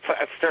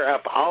 Stir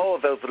up all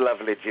of those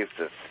lovely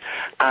juices.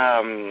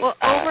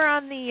 Over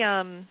on the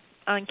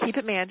on Keep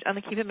It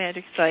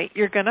Magic site,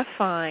 you're going to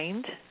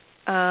find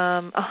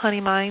a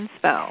Honey Mind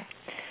spell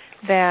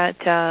that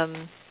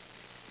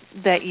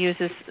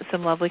uses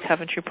some lovely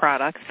Coventry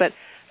products, but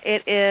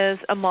it is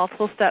a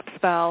multiple-step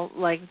spell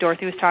like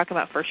Dorothy was talking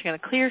about. First, you're going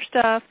to clear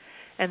stuff,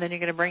 and then you're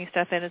going to bring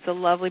stuff in. It's a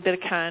lovely bit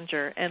of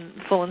conjure, and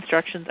full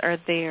instructions are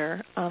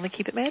there on the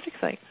Keep It Magic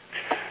site.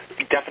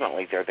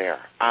 Definitely, they're there.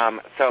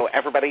 So,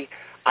 everybody,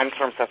 I'm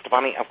Storm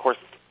Sestavani. Of course,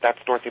 that's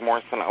Dorothy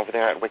Morrison over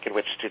there at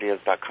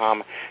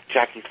wickedwitchstudios.com,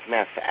 Jackie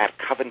Smith at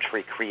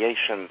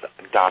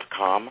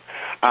coventrycreations.com.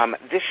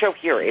 This show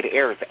here, it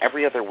airs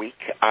every other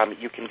week.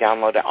 You can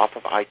download it off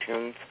of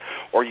iTunes,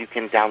 or you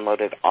can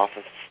download it off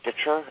of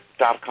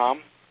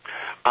Stitcher.com.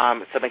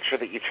 So make sure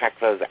that you check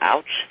those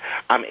out.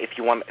 If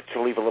you want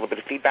to leave a little bit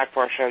of feedback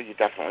for our show, you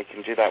definitely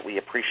can do that. We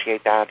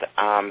appreciate that.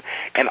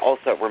 And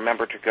also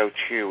remember to go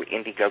to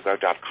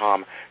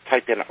Indiegogo.com,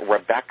 type in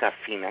Rebecca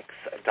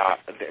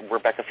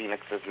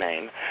Phoenix's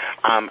name.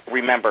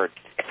 Remember,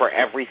 for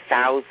every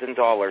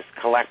 $1,000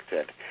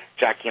 collected,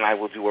 Jackie and I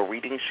will do a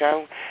reading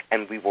show,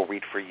 and we will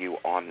read for you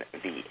on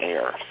the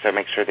air. So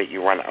make sure that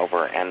you run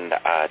over and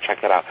check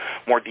that out.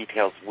 More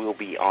details will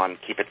be on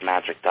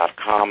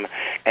keepitmagic.com.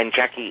 And,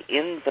 Jackie,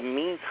 in the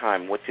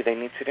meantime, what do they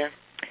need to do?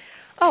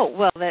 Oh,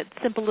 well, that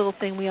simple little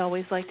thing we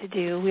always like to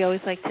do. We always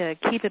like to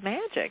keep it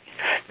magic.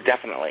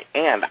 Definitely.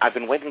 And I've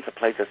been waiting to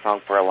play this song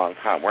for a long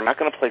time. We're not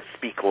going to play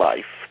Speak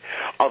Life,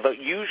 although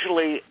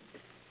usually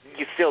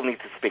you still need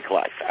to speak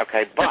life,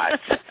 okay? But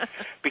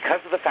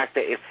because of the fact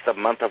that it's the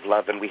month of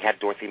love and we had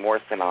Dorothy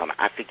Morrison on,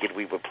 I figured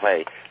we would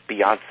play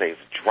Beyonce's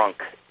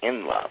Drunk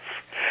in Love.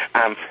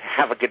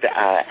 Have a good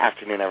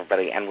afternoon,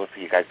 everybody, and we'll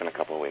see you guys in a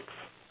couple of weeks.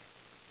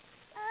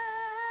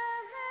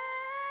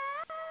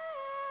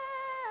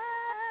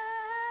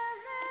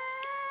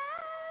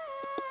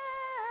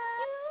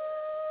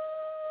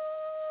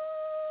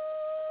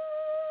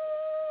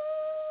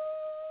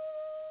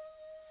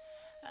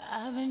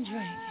 I've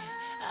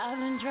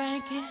been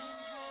drinking.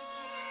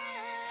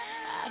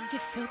 I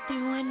get filthy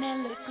when that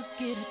liquor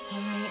get it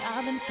on me.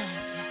 I've been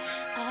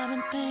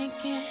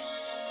thinking.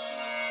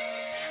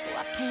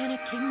 Why can't I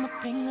keep my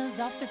fingers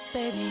off it,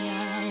 baby? I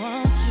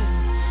want you,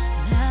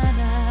 nah.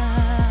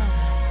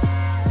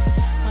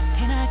 Why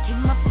can't I keep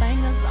my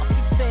fingers off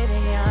it,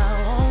 baby? I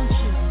want you,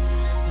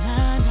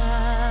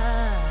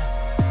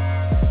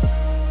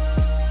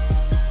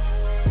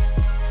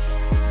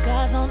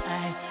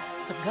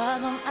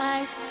 Cigars on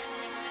ice.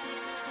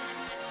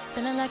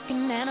 Feeling like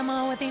an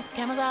animal with these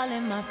cameras all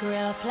in my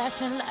grill.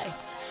 Flashing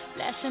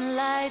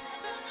lights.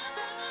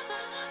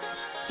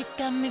 You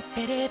got me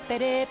pity,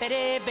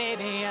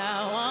 baby.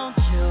 I want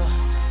you,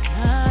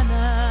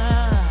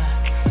 nah.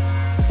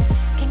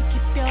 Can't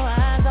keep your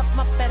eyes off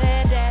my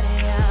petty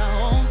daddy. I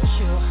want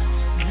you,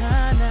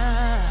 nah.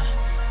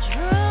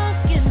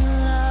 Drunk in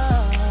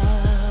love.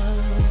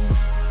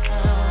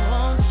 I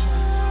want you.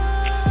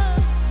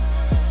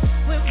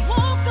 We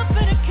woke up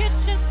in the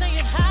kitchen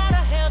saying, how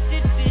the hell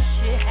did this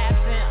shit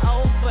happen?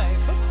 Oh,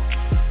 baby.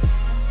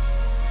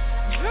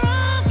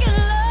 Drunk in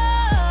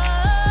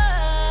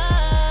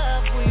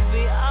love. We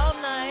be all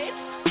night.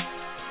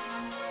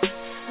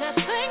 That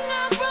thing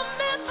I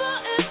remember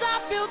is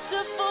our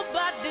beautiful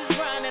bodies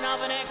grinding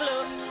off in that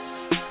club.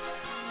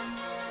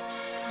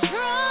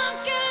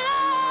 Drunk in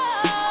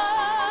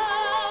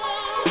love.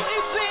 We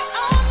be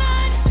all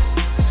night.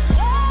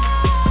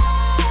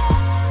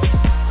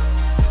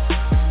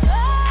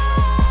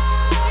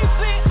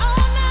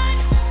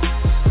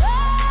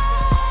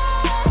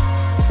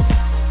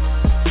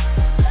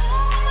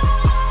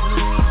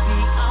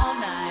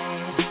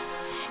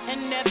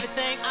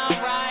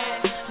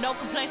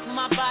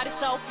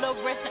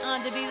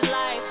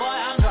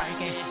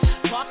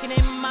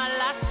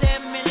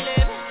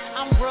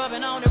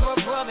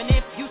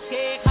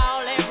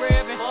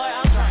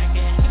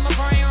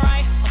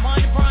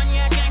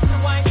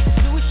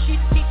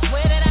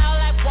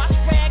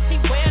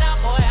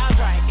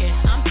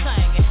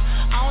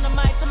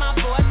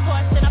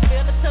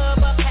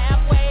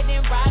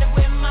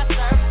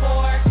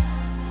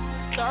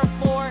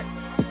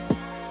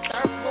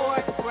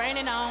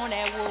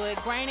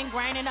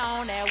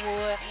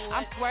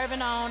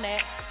 swerving on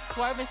that.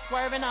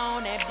 Swerving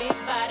on that. Big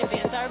body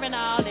been serving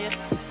all this.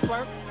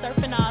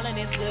 Surfing all and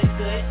it's good.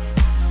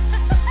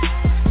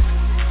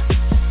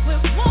 We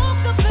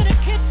woke up in the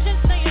kitchen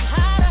saying,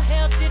 how the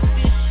hell did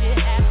this shit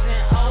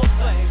happen? Oh,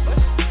 baby.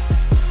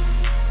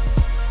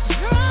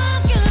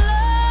 Drunk in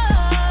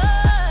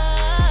love,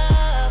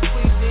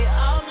 we be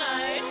all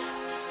night.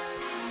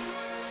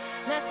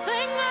 Last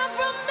thing I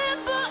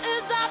remember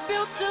is our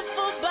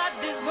beautiful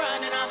bodies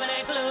running off in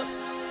that club.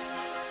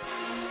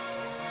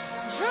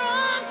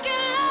 Drunk in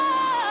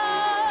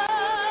love,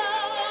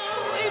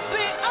 we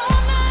be all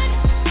night.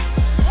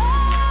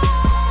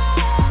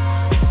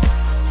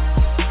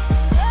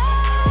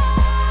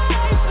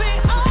 We be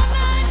all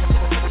night.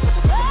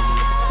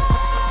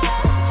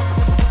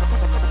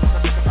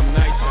 I'm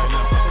nice right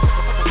now.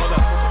 Hold up.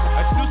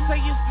 I do say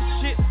it's the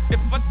shit if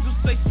I do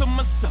say so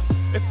myself.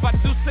 If I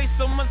do say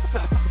so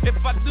myself. If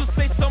I do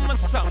say so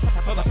myself.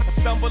 Hold up.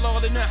 Stumble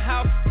all in the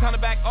house. Time to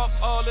back off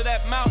all of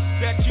that mouth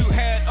that you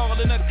had all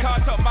in the car.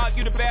 Talking about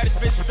you the baddest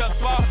bitch thus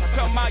far.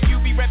 Talking about you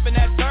be reppin'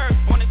 that third.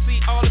 Wanna see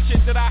all the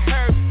shit that I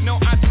heard. No,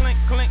 I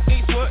Clint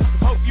Eastwood.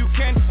 Hope you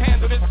can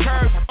handle this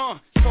curve.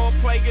 Full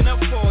plague in the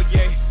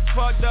foyer.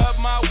 Fucked up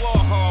my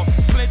Warhol.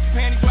 Split your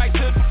panties right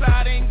to the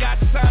side. Ain't got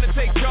the time to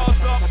take jaws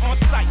off on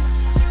sight.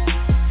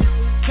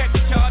 Catch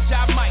a charge,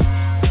 I might.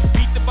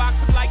 Beat the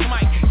boxer like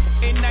Mike.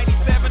 In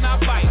 97, I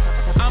bite.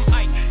 I'm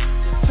Ike.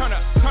 Turn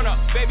up,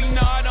 baby,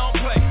 no, I don't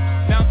play.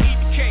 Now eat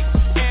the cake,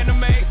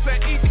 anime. Say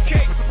eat the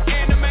cake,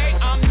 anime.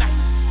 I'm nice.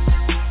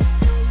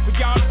 For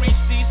y'all to reach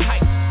these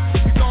heights,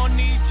 you gon'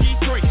 need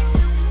G3,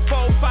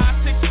 4,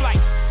 5, 6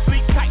 flights.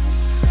 Sleep tight.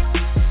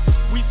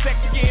 We sex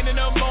again in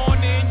the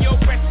morning. Your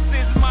breakfast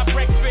is my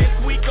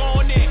breakfast. We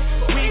going in.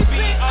 We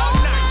be all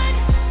night.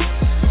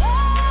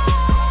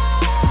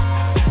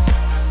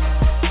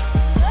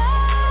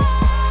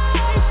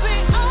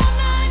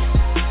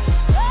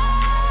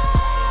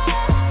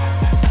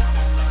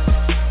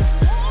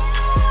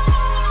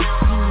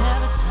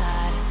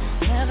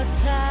 Never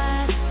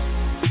tired.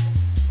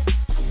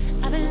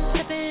 I've been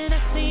sipping,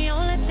 that's the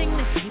only thing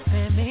that's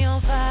keeping me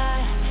on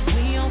fire.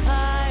 We on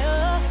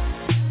fire.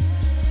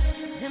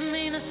 Didn't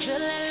mean to spill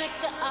that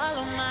liquor all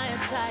on my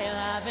attire.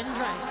 I've been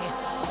drinking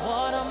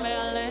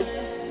watermelon.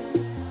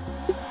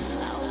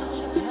 I want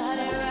your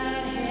body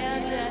right here,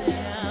 daddy.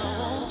 I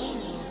want you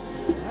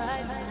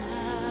right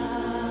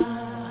now.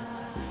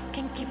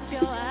 Can't keep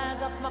your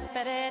eyes off my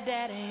fatty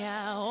daddy.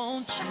 I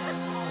want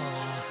you.